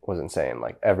was insane.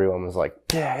 Like everyone was like,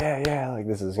 yeah, like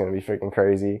this is gonna be freaking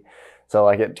crazy. So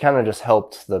like it kind of just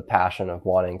helped the passion of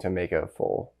wanting to make a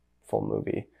full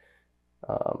movie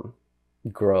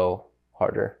grow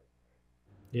harder.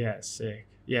 Yeah, sick.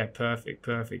 Yeah, perfect.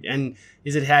 And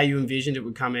is it how you envisioned it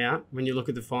would come out when you look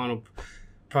at the final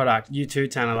product? You too,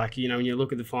 Tanner, like, you know, when you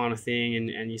look at the final thing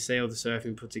and you see all the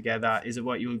surfing put together, is it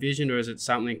what you envisioned, or is it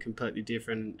something completely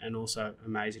different and also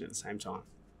amazing at the same time?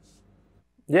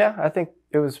 Yeah, I think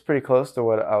it was pretty close to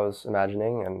what I was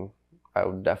imagining, and I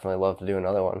would definitely love to do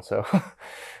another one. So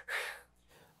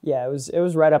Yeah, it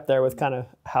was right up there with kind of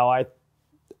how I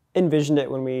envisioned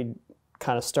it when we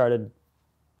kind of started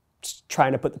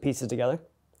trying to put the pieces together.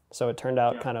 So it turned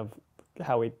out kind of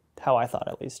how I thought,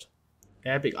 at least.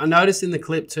 Epic. I noticed in the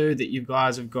clip too that you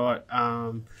guys have got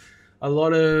a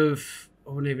lot of,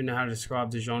 I wouldn't even know how to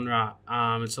describe the genre.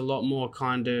 It's a lot more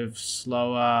kind of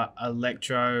slower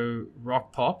electro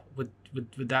rock pop. Would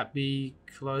that be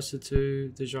closer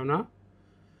to the genre?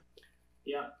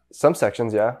 Yeah. some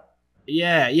sections, yeah.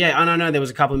 Yeah. I don't know. There was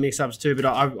a couple of mix-ups too, but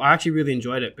I actually really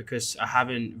enjoyed it because I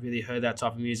haven't really heard that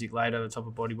type of music later, the type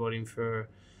of bodyboarding for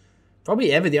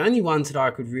probably ever. The only ones that I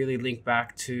could really link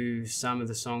back to some of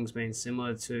the songs being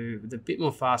similar to, the bit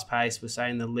more fast-paced, was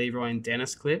saying the Leroy and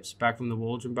Dennis clips back from the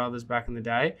Waldron Brothers back in the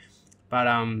day. But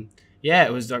yeah,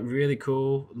 it was like really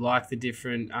cool. Like the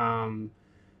different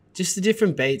just the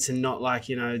different beats, and not like,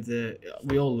 you know,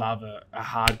 we all love a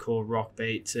hardcore rock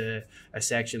beat to a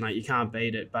section, like you can't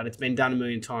beat it, but it's been done a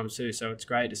million times too, so it's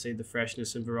great to see the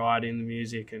freshness and variety in the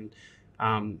music. And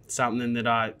something that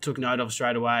I took note of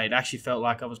straight away, it actually felt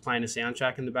like I was playing a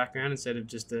soundtrack in the background instead of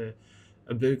just a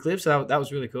boo clip, so that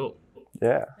was really cool.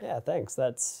 Yeah. Yeah, thanks.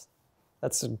 That's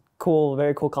a cool,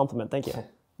 very cool compliment. Thank you.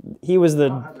 He was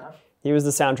the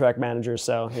soundtrack manager,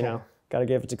 so, you know, got to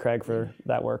give it to Craig for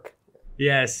that work.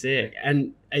 Yeah, sick.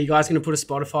 And are you guys going to put a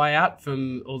Spotify out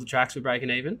from all the tracks we're breaking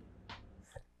even?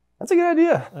 That's a good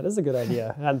idea. That is a good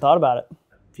idea. I hadn't thought about it.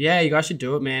 Yeah, you guys should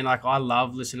do it, man. Like, I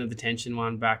love listening to the Tension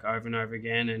one back over and over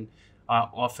again. And I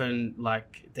often,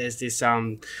 like, there's this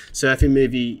surfing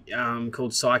movie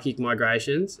called Psychic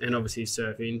Migrations, and obviously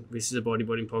surfing. This is a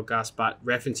bodyboarding podcast, but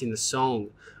referencing the song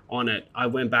on it, I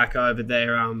went back over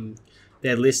their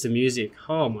list of music.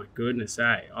 Oh my goodness,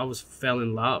 I fell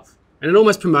in love. And it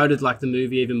almost promoted like the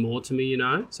movie even more to me, you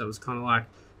know? So it was kind of like,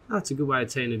 oh, it's a good way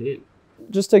of teeing it in.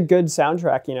 Just a good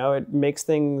soundtrack, you know, it makes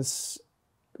things,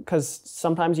 because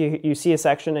sometimes you see a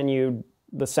section and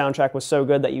the soundtrack was so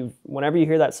good that whenever you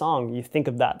hear that song, you think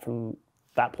of that from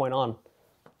that point on.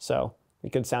 So a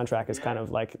good soundtrack is kind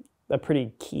of like a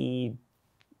pretty key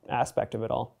aspect of it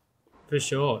all. For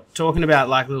sure. Talking about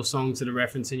like little songs that are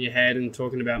referenced in your head and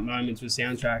talking about moments with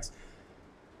soundtracks,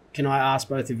 can I ask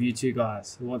both of you two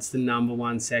guys, what's the number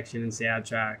one section and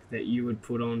soundtrack that you would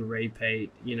put on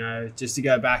repeat, you know, just to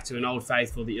go back to an old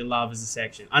faithful that you love as a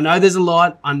section? I know there's a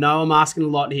lot. I know I'm asking a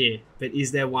lot here, but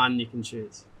is there one you can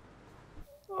choose?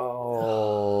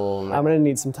 Oh, man. I'm going to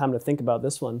need some time to think about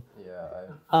this one.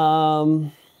 Yeah.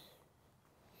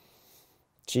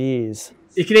 Geez.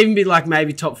 It could even be like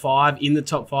maybe top five, in the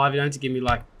top five. You don't have to give me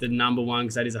like the number one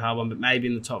because that is a hard one, but maybe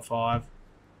in the top five.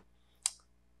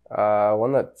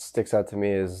 One that sticks out to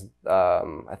me is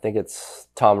I think it's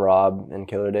Tom Robb in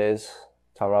Killer Days.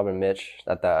 Tom Robb and Mitch.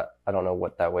 That I don't know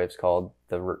what that wave's called.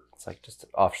 It's like just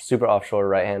super offshore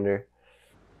right-hander.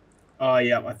 Oh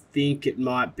yeah, I think it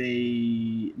might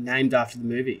be named after the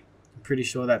movie. I'm pretty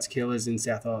sure that's Killers in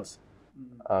South Oz.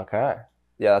 Okay.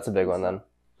 Yeah, that's a big one then.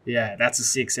 Yeah, that's a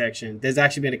sick section. There's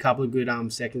actually been a couple of good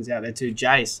seconds out there too.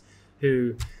 Jace,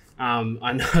 who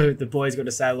I know the boys got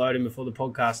to say hello to him before the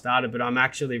podcast started, but I'm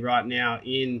actually right now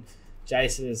in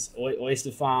Jace's oyster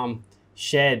farm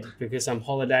shed because I'm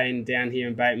holidaying down here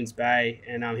in Bateman's Bay,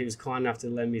 and he was kind enough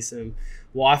to lend me some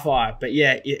Wi-Fi. But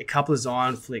yeah, a couple of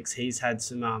Zion flicks. He's had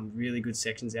some really good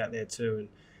sections out there too, and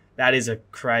that is a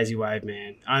crazy wave,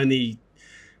 man. Only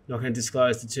not going to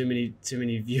disclose to too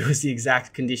many viewers the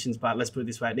exact conditions, but let's put it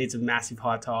this way: it needs a massive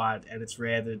high tide, and it's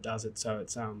rare that it does it. So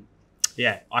it's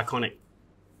yeah, iconic.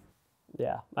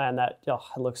 Yeah, man, it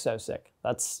looks so sick.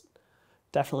 That's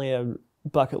definitely a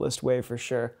bucket list wave for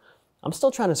sure. I'm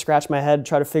still trying to scratch my head,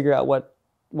 try to figure out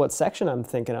what section I'm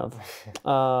thinking of.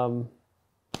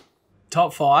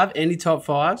 Top five? Any top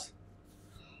fives?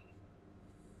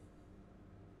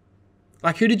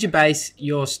 Like, who did you base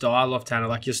your style off, Tanner?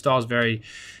 Like, your style's very,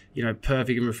 you know,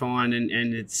 perfect and refined,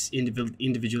 and it's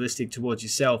individualistic towards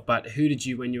yourself. But who did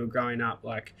you, when you were growing up,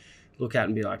 like, look at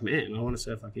and be like, man, I want to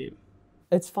surf like him?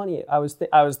 It's funny. I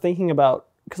was thinking about,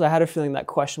 because I had a feeling that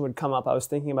question would come up. I was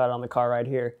thinking about it on the car ride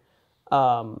here.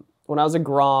 When I was a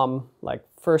Grom, like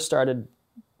first started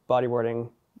bodyboarding,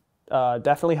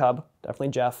 definitely Hub, definitely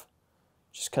Jeff.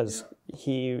 just because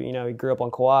he grew up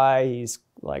on Kauai. He's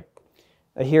like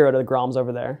a hero to the Groms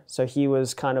over there. So he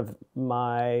was kind of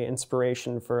my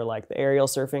inspiration for like the aerial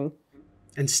surfing.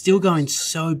 And still going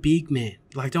so big, man.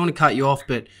 Like, don't want to cut you off,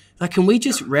 but like, can we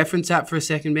just reference that for a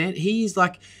second, man? He's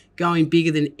like going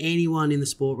bigger than anyone in the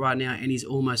sport right now, and he's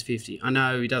almost 50. I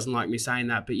know he doesn't like me saying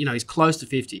that, but he's close to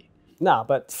 50. No,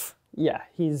 but yeah,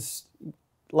 he's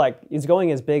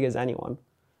going as big as anyone,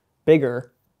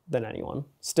 bigger than anyone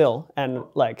still. And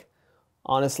like,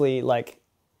 honestly, like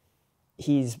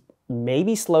he's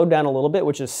maybe slowed down a little bit,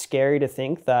 which is scary to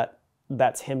think that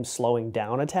that's him slowing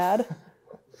down a tad.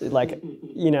 Like,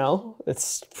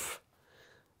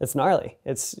 it's gnarly.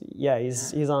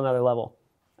 He's on another level.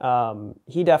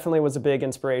 He definitely was a big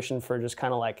inspiration for just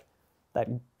kind of like that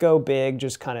go big,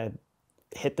 just kind of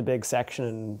hit the big section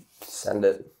and send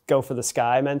it, go for the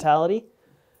sky mentality.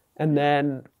 And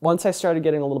then once I started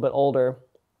getting a little bit older,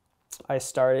 I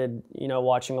started,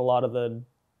 watching a lot of the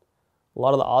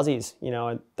Aussies,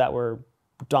 that were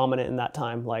dominant in that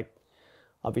time, like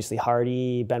obviously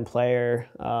Hardy, Ben Player,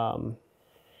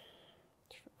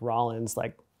 Rollins,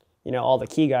 like, all the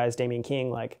key guys, Damien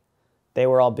King, like they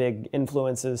were all big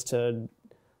influences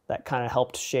that kind of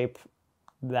helped shape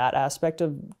that aspect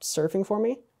of surfing for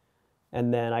me.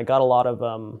 And then I got a lot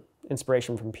of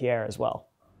inspiration from Pierre as well.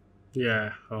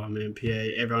 Yeah. Oh man,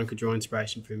 Pierre, everyone could draw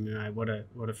inspiration from him, mate.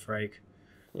 What a freak.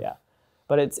 Yeah.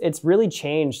 But it's really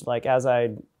changed like as my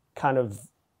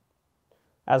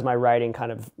writing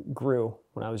kind of grew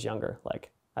when I was younger.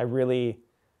 Like I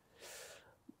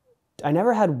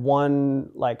never had one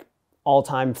like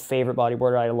all-time favorite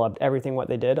bodyboarder. I loved everything what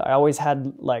they did. I always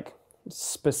had like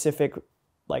specific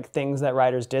like things that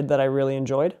riders did that I really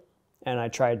enjoyed, and I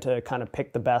tried to kind of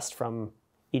pick the best from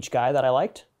each guy that I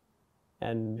liked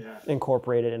and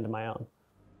incorporate it into my own.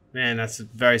 Man, that's a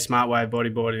very smart way of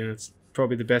bodyboarding. It's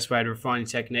probably the best way to refine your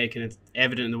technique, and it's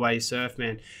evident in the way you surf,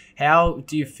 man. How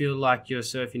do you feel like you're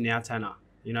surfing now, Tanner?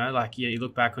 Like you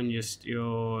look back on your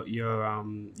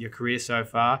career so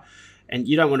far, and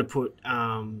you don't want to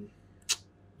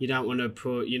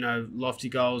put lofty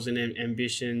goals and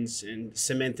ambitions and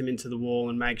cement them into the wall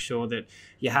and make sure that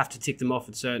you have to tick them off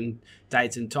at certain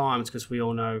dates and times, because we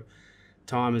all know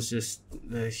time is just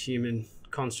the human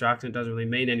construct and it doesn't really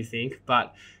mean anything.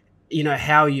 But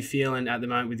how are you feeling at the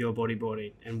moment with your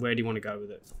bodyboarding, and where do you want to go with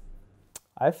it?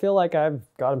 I feel like I've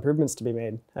got improvements to be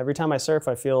made. Every time I surf,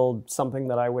 I feel something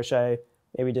that I wish I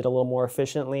maybe did a little more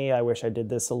efficiently. I wish I did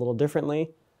this a little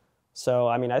differently. So,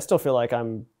 I mean, I still feel like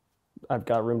I've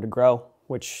got room to grow,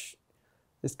 which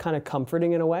is kind of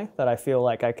comforting in a way, that I feel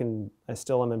like I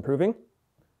still am improving.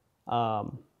 I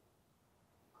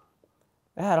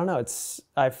don't know.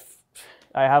 I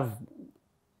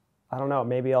don't know.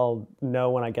 Maybe I'll know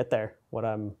when I get there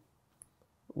when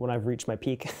I've reached my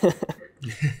peak.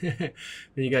 Then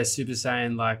you go Super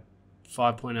Saiyan like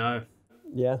 5.0.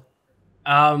 Yeah.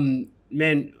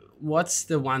 Man, what's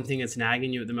the one thing that's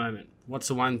nagging you at the moment? What's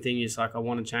the one thing you're just like, I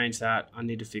want to change that, I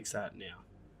need to fix that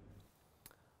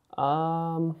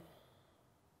now?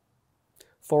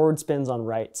 Forward spins on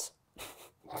rights.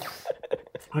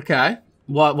 Okay.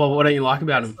 What don't you like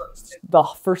about them?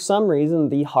 For some reason,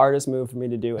 the hardest move for me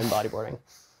to do in bodyboarding.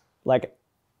 Like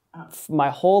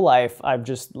my whole life, I've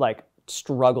just like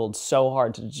struggled so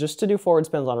hard to do forward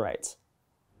spins on rights.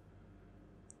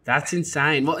 That's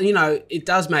insane. Well, it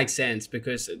does make sense,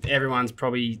 because everyone's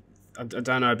probably, I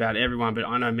don't know about everyone, but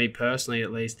I know me personally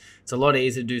at least, it's a lot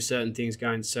easier to do certain things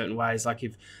going certain ways. Like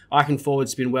if I can forward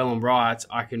spin well on rights,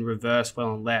 I can reverse well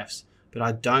on lefts, but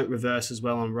I don't reverse as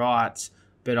well on rights,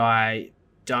 but I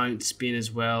don't spin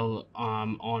as well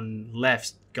on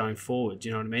lefts going forward. Do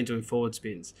you know what I mean? Doing forward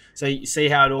spins. So you see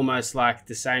how it almost like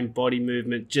the same body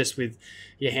movement, just with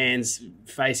your hands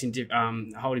facing,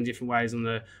 holding different ways on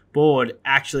the board,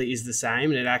 actually is the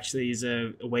same, and it actually is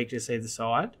a weakness either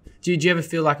side. Do you ever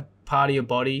feel like a part of your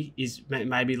body is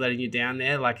maybe letting you down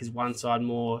there? Like, is one side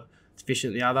more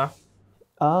efficient than the other?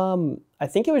 I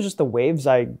think it was just the waves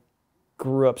I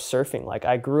grew up surfing. Like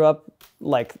I grew up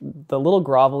like the little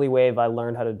grovelly wave I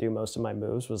learned how to do most of my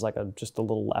moves was like just a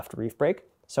little left reef break.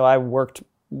 So I worked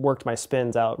my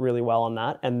spins out really well on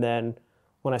that. And then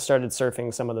when I started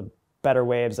surfing some of the better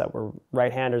waves that were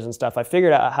right-handers and stuff, I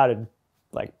figured out how to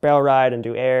like barrel ride and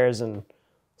do airs and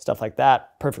stuff like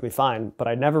that perfectly fine. But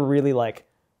I never really like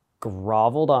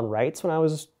groveled on rights when I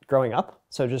was growing up.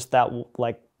 So just that,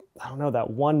 like, I don't know, that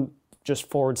one just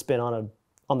forward spin on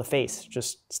the face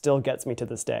just still gets me to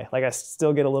this day. Like I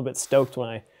still get a little bit stoked when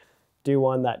I do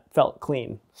one that felt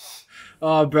clean.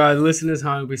 Oh, bro, the listeners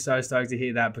home will be so stoked to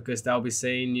hear that, because they'll be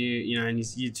seeing you, and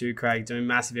you too, Craig, doing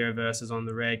massive air reverses on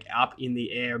the reg, up in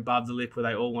the air above the lip where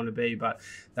they all want to be. But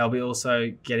they'll be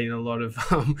also getting a lot of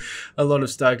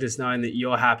stokedness knowing that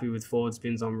you're happy with forward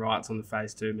spins on rights on the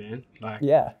face too, man.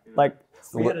 Yeah, like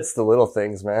it's the little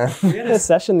things, man. we had a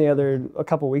session a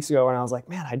couple weeks ago when I was like,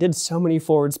 man, I did so many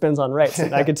forward spins on rights,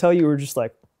 and I could tell you were just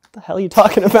like, what the hell are you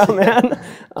talking about, man? I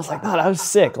was like, no, that was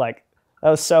sick. Like, that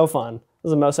was so fun. This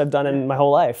is the most I've done in my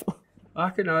whole life.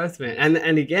 Fucking oath, man.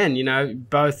 And again, you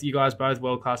guys both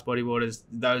world-class bodyboarders,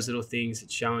 those little things,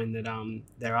 it's showing that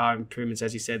there are improvements,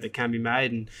 as you said, that can be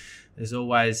made, and there's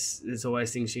always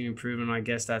things you can improve, and I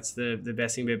guess that's the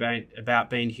best thing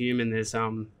about being human. There's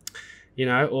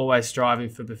always striving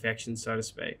for perfection, so to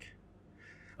speak.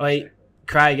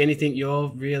 Craig, anything you're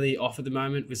really off at the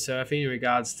moment with surfing in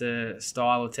regards to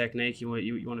style or technique you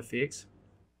want to fix?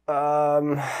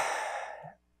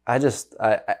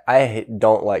 I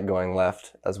don't like going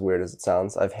left, as weird as it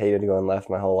sounds. I've hated going left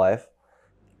my whole life.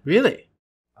 Really?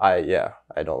 I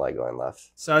don't like going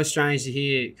left. So strange to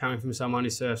hear coming from someone who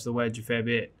surfs the wedge a fair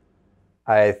bit.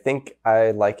 I think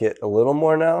I like it a little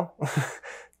more now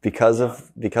because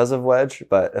of wedge,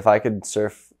 but if I could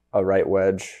surf a right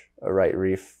wedge, a right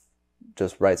reef,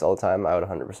 just rights all the time, I would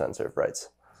 100% surf rights.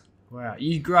 Wow.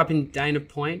 You grew up in Dana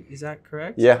Point, is that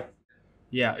correct? Yeah.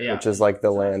 Yeah. Which is like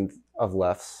the land of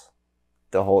lefts.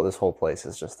 This whole place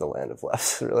is just the land of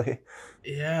lefts, really.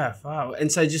 Yeah, wow.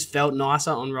 And so just felt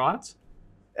nicer on rights?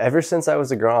 Ever since I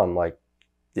was a Grom,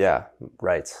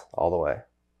 rights all the way.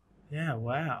 Yeah,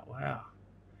 wow.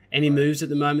 Any moves at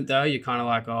the moment though? You're kind of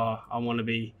like, oh, I want to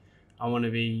be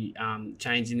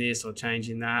changing this or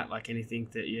changing that. Like anything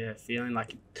that you're feeling,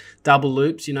 like double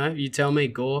loops. You tell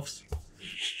me, Gorfs.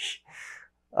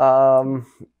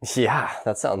 Yeah,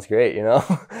 that sounds great.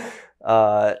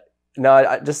 No,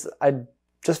 I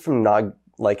just from not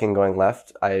liking going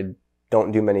left, I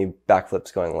don't do many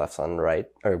backflips going left on right,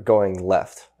 or going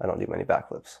left. I don't do many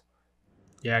backflips.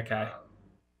 Yeah, okay.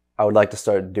 I would like to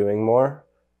start doing more,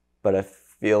 but I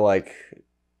feel like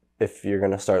if you're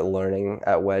going to start learning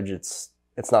at wedge, it's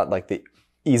not like the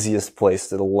easiest place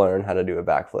to learn how to do a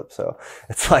backflip. So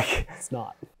it's like, it's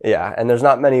not. Yeah. And there's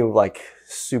not many like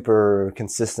super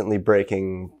consistently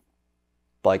breaking,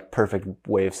 like perfect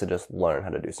waves to just learn how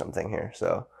to do something here.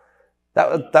 So that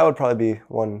would probably be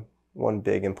one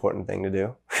big important thing to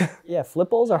do. Yeah. Flip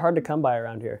bowls are hard to come by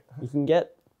around here. You can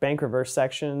get bank reverse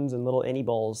sections and little any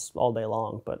bowls all day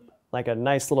long, but like a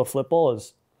nice little flip bowl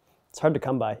it's hard to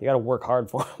come by. You got to work hard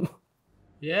for them.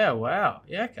 Yeah, wow.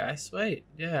 Yeah, okay, sweet.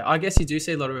 Yeah, I guess you do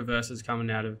see a lot of reverses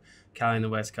coming out of Cali and the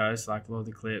West Coast, like a lot of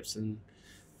the clips. And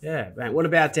yeah, man. What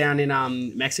about down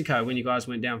in Mexico when you guys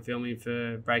went down filming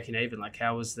for Breaking Even? Like,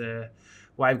 how was the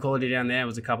wave quality down there?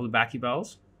 Was a couple of backy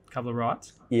bowls, a couple of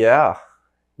rights? Yeah,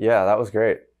 that was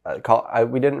great.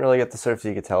 We didn't really get to surf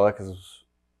the Yucatela because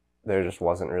there just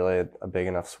wasn't really a big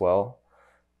enough swell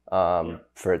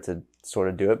for it to sort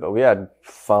of do it. But we had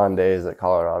fun days at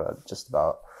Colorado just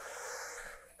about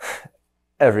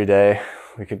every day.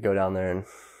 We could go down there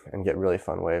and get really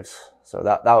fun waves. So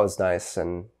that was nice.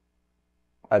 And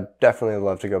I'd definitely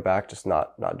love to go back, just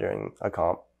not during a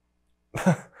comp.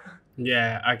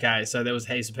 Yeah, okay. So there was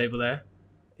heaps of people there?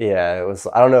 Yeah, it was.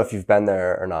 I don't know if you've been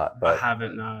there or not, but I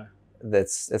haven't, no.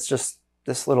 It's just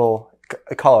this little,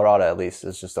 Colorado at least,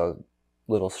 is just a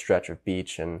little stretch of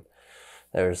beach, and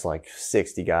there's like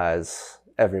 60 guys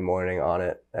every morning on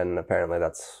it, and apparently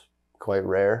that's quite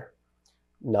rare.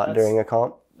 During a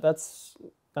comp. That's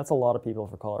a lot of people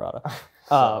for Colorado.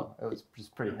 So it was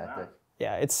just pretty hectic.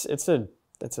 Yeah, it's a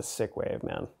sick wave,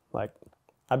 man. Like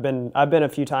I've been a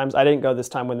few times. I didn't go this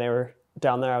time when they were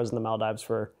down there. I was in the Maldives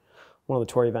for one of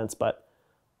the tour events, but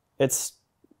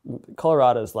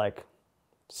Colorado is like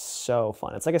so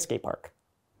fun. It's like a skate park.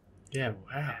 Yeah,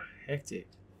 wow, hectic.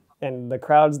 And the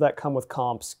crowds that come with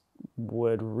comps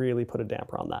would really put a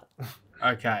damper on that.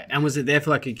 Okay, and was it there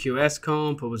for like a QS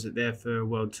comp, or was it there for a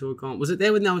World Tour comp? Was it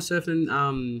there when they were surfing,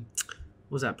 what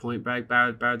was that, Point Break,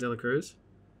 Barra de la Cruz?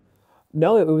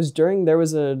 No, it was during, there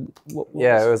was a...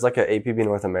 it was like a APB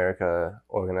North America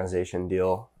organization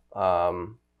deal.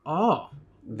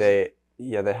 They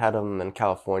had them in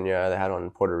California, they had one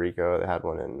in Puerto Rico, they had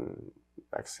one in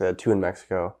Mexico, they had two in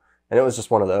Mexico, and it was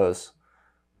just one of those.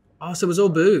 Oh, so it was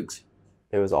all boogs?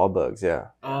 It was all bugs, yeah.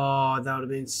 Oh, that would have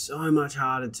been so much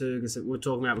harder too, because we were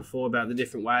talking about before about the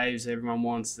different waves everyone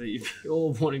wants. That you're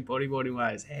all wanting bodyboarding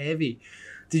waves. Heavy.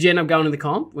 Did you end up going to the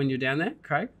comp when you were down there,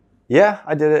 Craig? Yeah,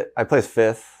 I did it. I placed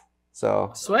 5th.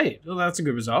 So sweet. Well, that's a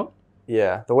good result.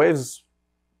 Yeah, the waves.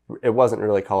 It wasn't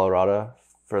really Colorado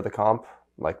for the comp.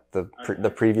 like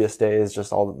the previous days,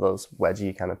 just all of those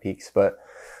wedgy kind of peaks. But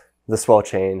the swell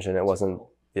changed, and it wasn't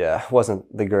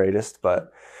the greatest,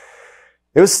 but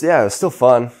it was still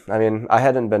fun. I mean, I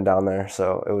hadn't been down there,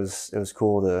 so it was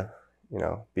cool to, you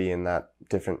know, be in that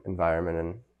different environment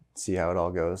and see how it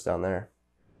all goes down there.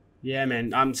 Yeah,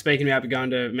 man. I'm speaking about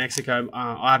going to Mexico.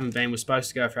 I haven't been. We're supposed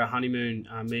to go for our honeymoon,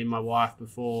 me and my wife,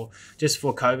 just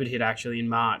before COVID hit, actually, in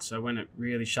March. So when it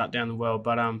really shut down the world.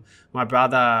 But my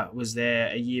brother was there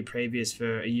a year previous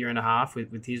for a year and a half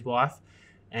with his wife.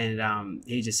 And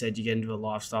he just said you get into a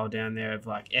lifestyle down there of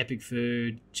like epic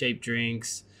food, cheap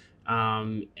drinks,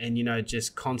 and, you know,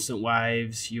 just constant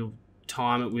waves. You'll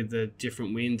time it with the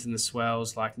different winds and the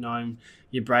swells, like knowing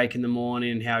your break in the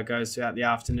morning and how it goes throughout the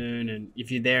afternoon. And if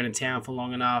you're there in a town for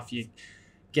long enough, you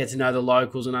get to know the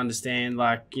locals and understand,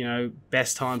 like, you know,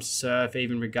 best times to surf,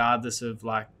 even regardless of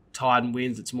like tide and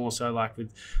winds. It's more so like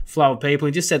with flow of people.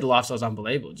 He just said the lifestyle's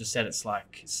unbelievable. Just said it's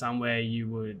like somewhere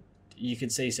you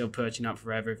could see yourself perching up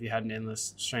forever if you had an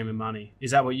endless stream of money.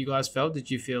 Is that what you guys felt? Did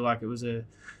you feel like it was a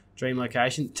dream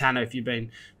location? Tanner, if you've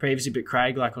been previously, but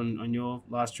Craig, like on your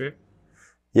last trip?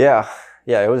 Yeah,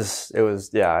 it was,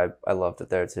 I loved it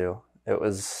there too. It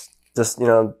was just, you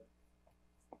know,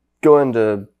 going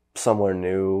to somewhere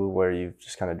new where you've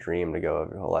just kind of dreamed to go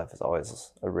your whole life is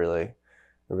always a really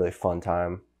fun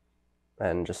time,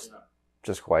 and just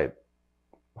quite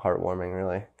heartwarming,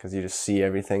 really, because you just see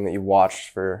everything that you watched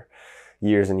for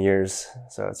years and years.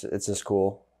 So it's just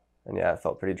cool. And yeah, it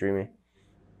felt pretty dreamy.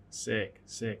 Sick.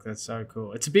 That's so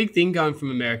cool. It's a big thing going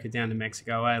from America down to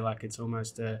Mexico, eh? Like it's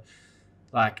almost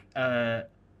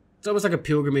it's almost like a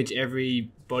pilgrimage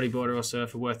every bodyboarder or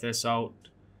surfer worth their salt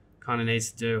kind of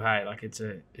needs to do. Hey, like it's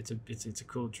a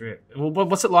cool trip. Well,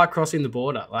 what's it like crossing the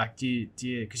border? Like, do you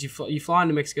because you fly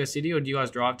into Mexico City, or do you guys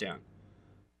drive down?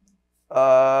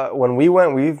 When we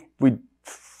went, we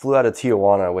flew out of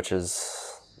Tijuana, which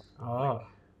is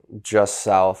just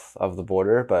south of the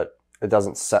border, but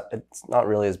it's not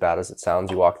really as bad as it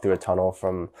sounds. You walk through a tunnel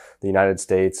from the United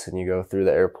States and you go through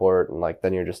the airport, and like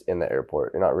then you're just in the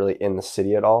airport. You're not really in the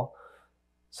city at all.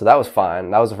 So that was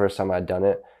fine. That was the first time I'd done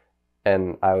it,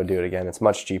 and I would do it again. It's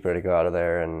much cheaper to go out of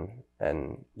there,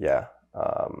 and yeah.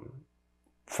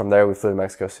 From there we flew to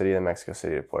Mexico City, then Mexico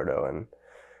City to Puerto, and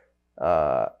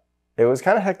it was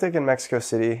kind of hectic in Mexico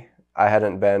City. I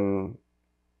hadn't been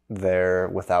there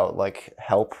without like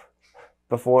help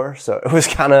before, so it was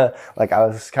kind of like I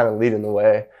was kind of leading the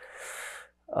way.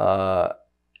 I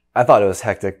thought it was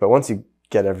hectic, but once you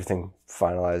get everything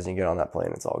finalized and you get on that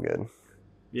plane, it's all good.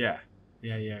 Yeah,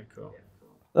 cool.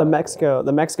 The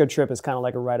Mexico trip is kind of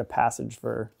like a rite of passage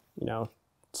for, you know,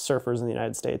 surfers in the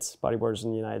United States, bodyboarders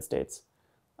in the United States.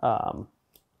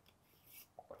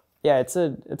 Yeah, it's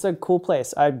a cool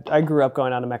place. I grew up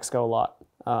going out to Mexico a lot,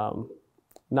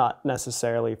 not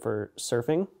necessarily for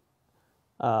surfing.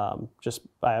 Just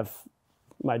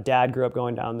my dad grew up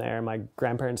going down there. My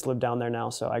grandparents live down there now,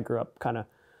 so I grew up kind of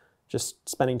just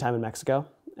spending time in Mexico,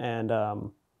 and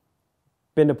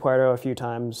been to Puerto a few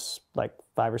times, like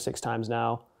 5 or 6 times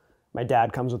now. My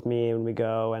dad comes with me and we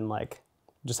go and like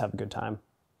just have a good time.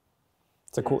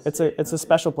 It's a cool. It's a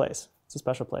special place. It's a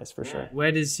special place for sure.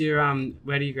 Where do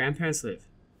your grandparents live?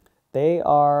 They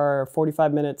are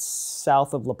 45 minutes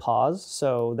south of La Paz,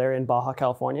 so they're in Baja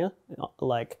California,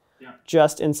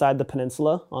 just inside the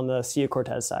peninsula on the Sea of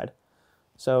Cortez side.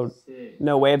 So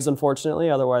no waves, unfortunately.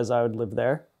 Otherwise, I would live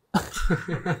there.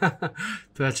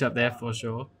 Perch up there for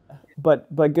sure.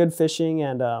 But good fishing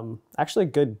and actually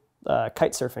good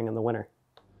kite surfing in the winter.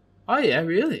 Oh yeah,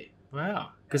 really?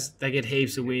 Wow. Because they get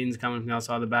heaps of winds coming from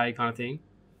outside the bay, kind of thing.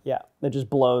 Yeah, it just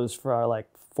blows for like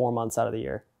 4 months out of the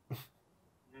year. Yeah,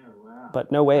 wow.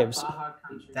 But no waves.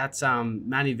 That's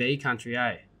Manny V country,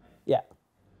 eh? Yeah.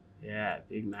 Yeah,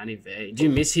 big Manny V. Do you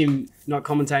miss him not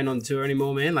commentating on the tour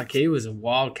anymore, man? Like he was a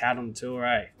wild cat on the tour,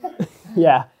 eh?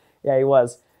 Yeah, he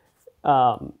was.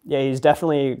 He's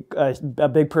definitely a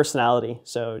big personality.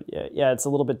 So yeah, it's a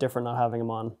little bit different not having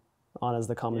him on as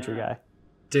the commentary guy.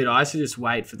 Dude, I used to just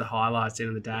wait for the highlights at the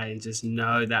end of the day and just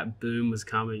know that boom was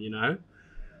coming, you know?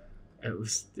 It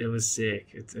was sick.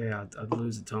 I'd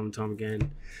lose it time and time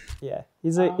again. Yeah,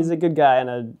 he's a good guy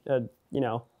and a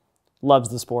loves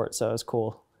the sport, so it's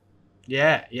cool.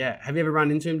 Yeah. Have you ever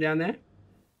run into him down there?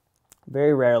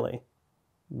 Very rarely.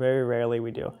 Very rarely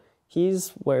we do.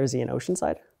 Where is he, in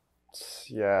Oceanside?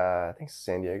 Yeah, I think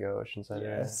San Diego, Oceanside.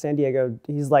 Yeah, San Diego.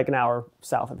 He's like an hour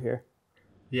south of here.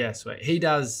 Yeah, sweet. He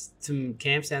does some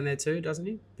camps down there too, doesn't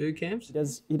he? Boot camps?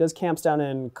 He does camps down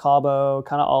in Cabo,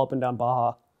 kind of all up and down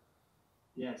Baja.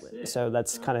 Yes. So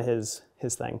that's kind of his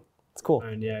thing. It's cool.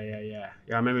 And yeah.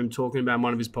 I remember him talking about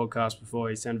one of his podcasts before.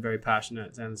 He sounded very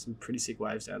passionate. Sounded some pretty sick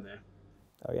waves down there.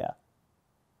 Oh yeah.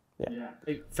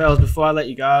 Hey, fellas, before I let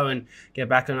you go and get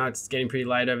back on, it's getting pretty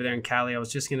late over there in Cali. I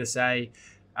was just going to say,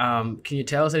 can you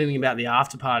tell us anything about the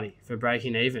after party for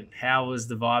Breaking Even? How was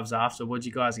the vibes after? What did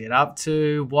you guys get up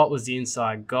to? What was the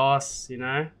inside goss? You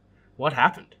know, what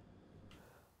happened?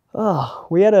 Oh,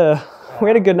 we had a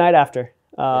good night after.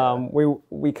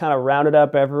 We kind of rounded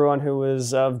up everyone who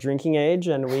was of drinking age,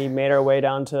 and we made our way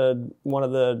down to one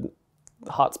of the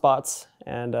hot spots,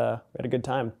 and we had a good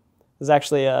time. It was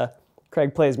actually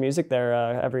Craig plays music there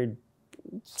every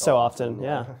so often.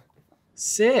 Yeah.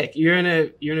 Sick. You're in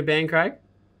a band, Craig?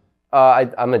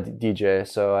 I'm a DJ,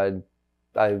 so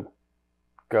I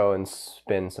go and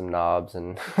spin some knobs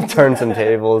and turn some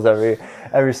tables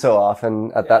every so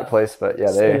often at that place. But yeah,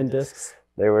 spinning discs.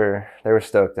 They were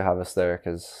stoked to have us there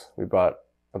because we brought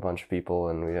a bunch of people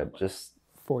and we had just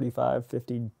 45,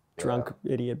 50 drunk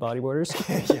idiot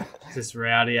bodyboarders. Just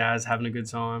rowdy as having a good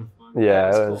time. Yeah,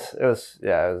 it was.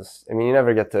 I mean, you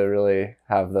never get to really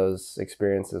have those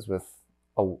experiences with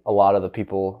a lot of the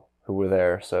people who were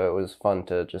there, so it was fun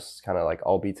to just kind of like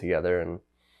all be together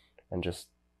and just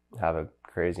have a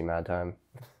crazy mad time.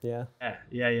 Yeah,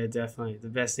 definitely. The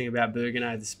best thing about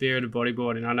Burgenade, the spirit of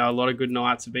bodyboarding. I know a lot of good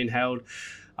nights have been held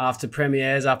after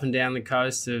premieres up and down the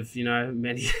coast of, you know,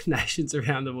 many nations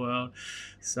around the world.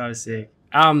 So sick.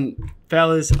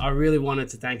 Fellas, I really wanted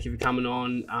to thank you for coming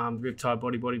on Riptide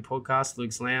Bodyboarding Podcast,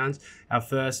 Luke's Lounge, our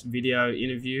first video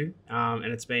interview, and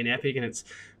it's been epic, and it's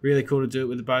really cool to do it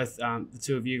with both the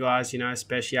two of you guys, you know,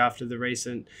 especially after the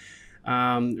recent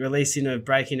releasing of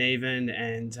Breaking Even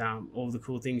and all the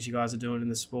cool things you guys are doing in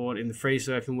the sport, in the free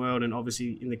surfing world, and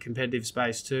obviously in the competitive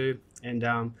space too.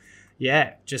 And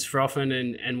just frothing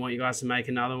and want you guys to make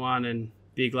another one, and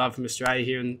big love from Australia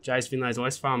here in Jace Finlay's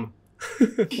Oyster Farmer.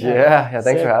 Yeah,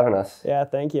 thanks for having us. Yeah,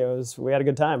 thank you. We had a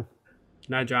good time.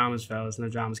 No dramas, fellas, no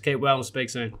dramas. Keep well and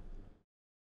speak soon.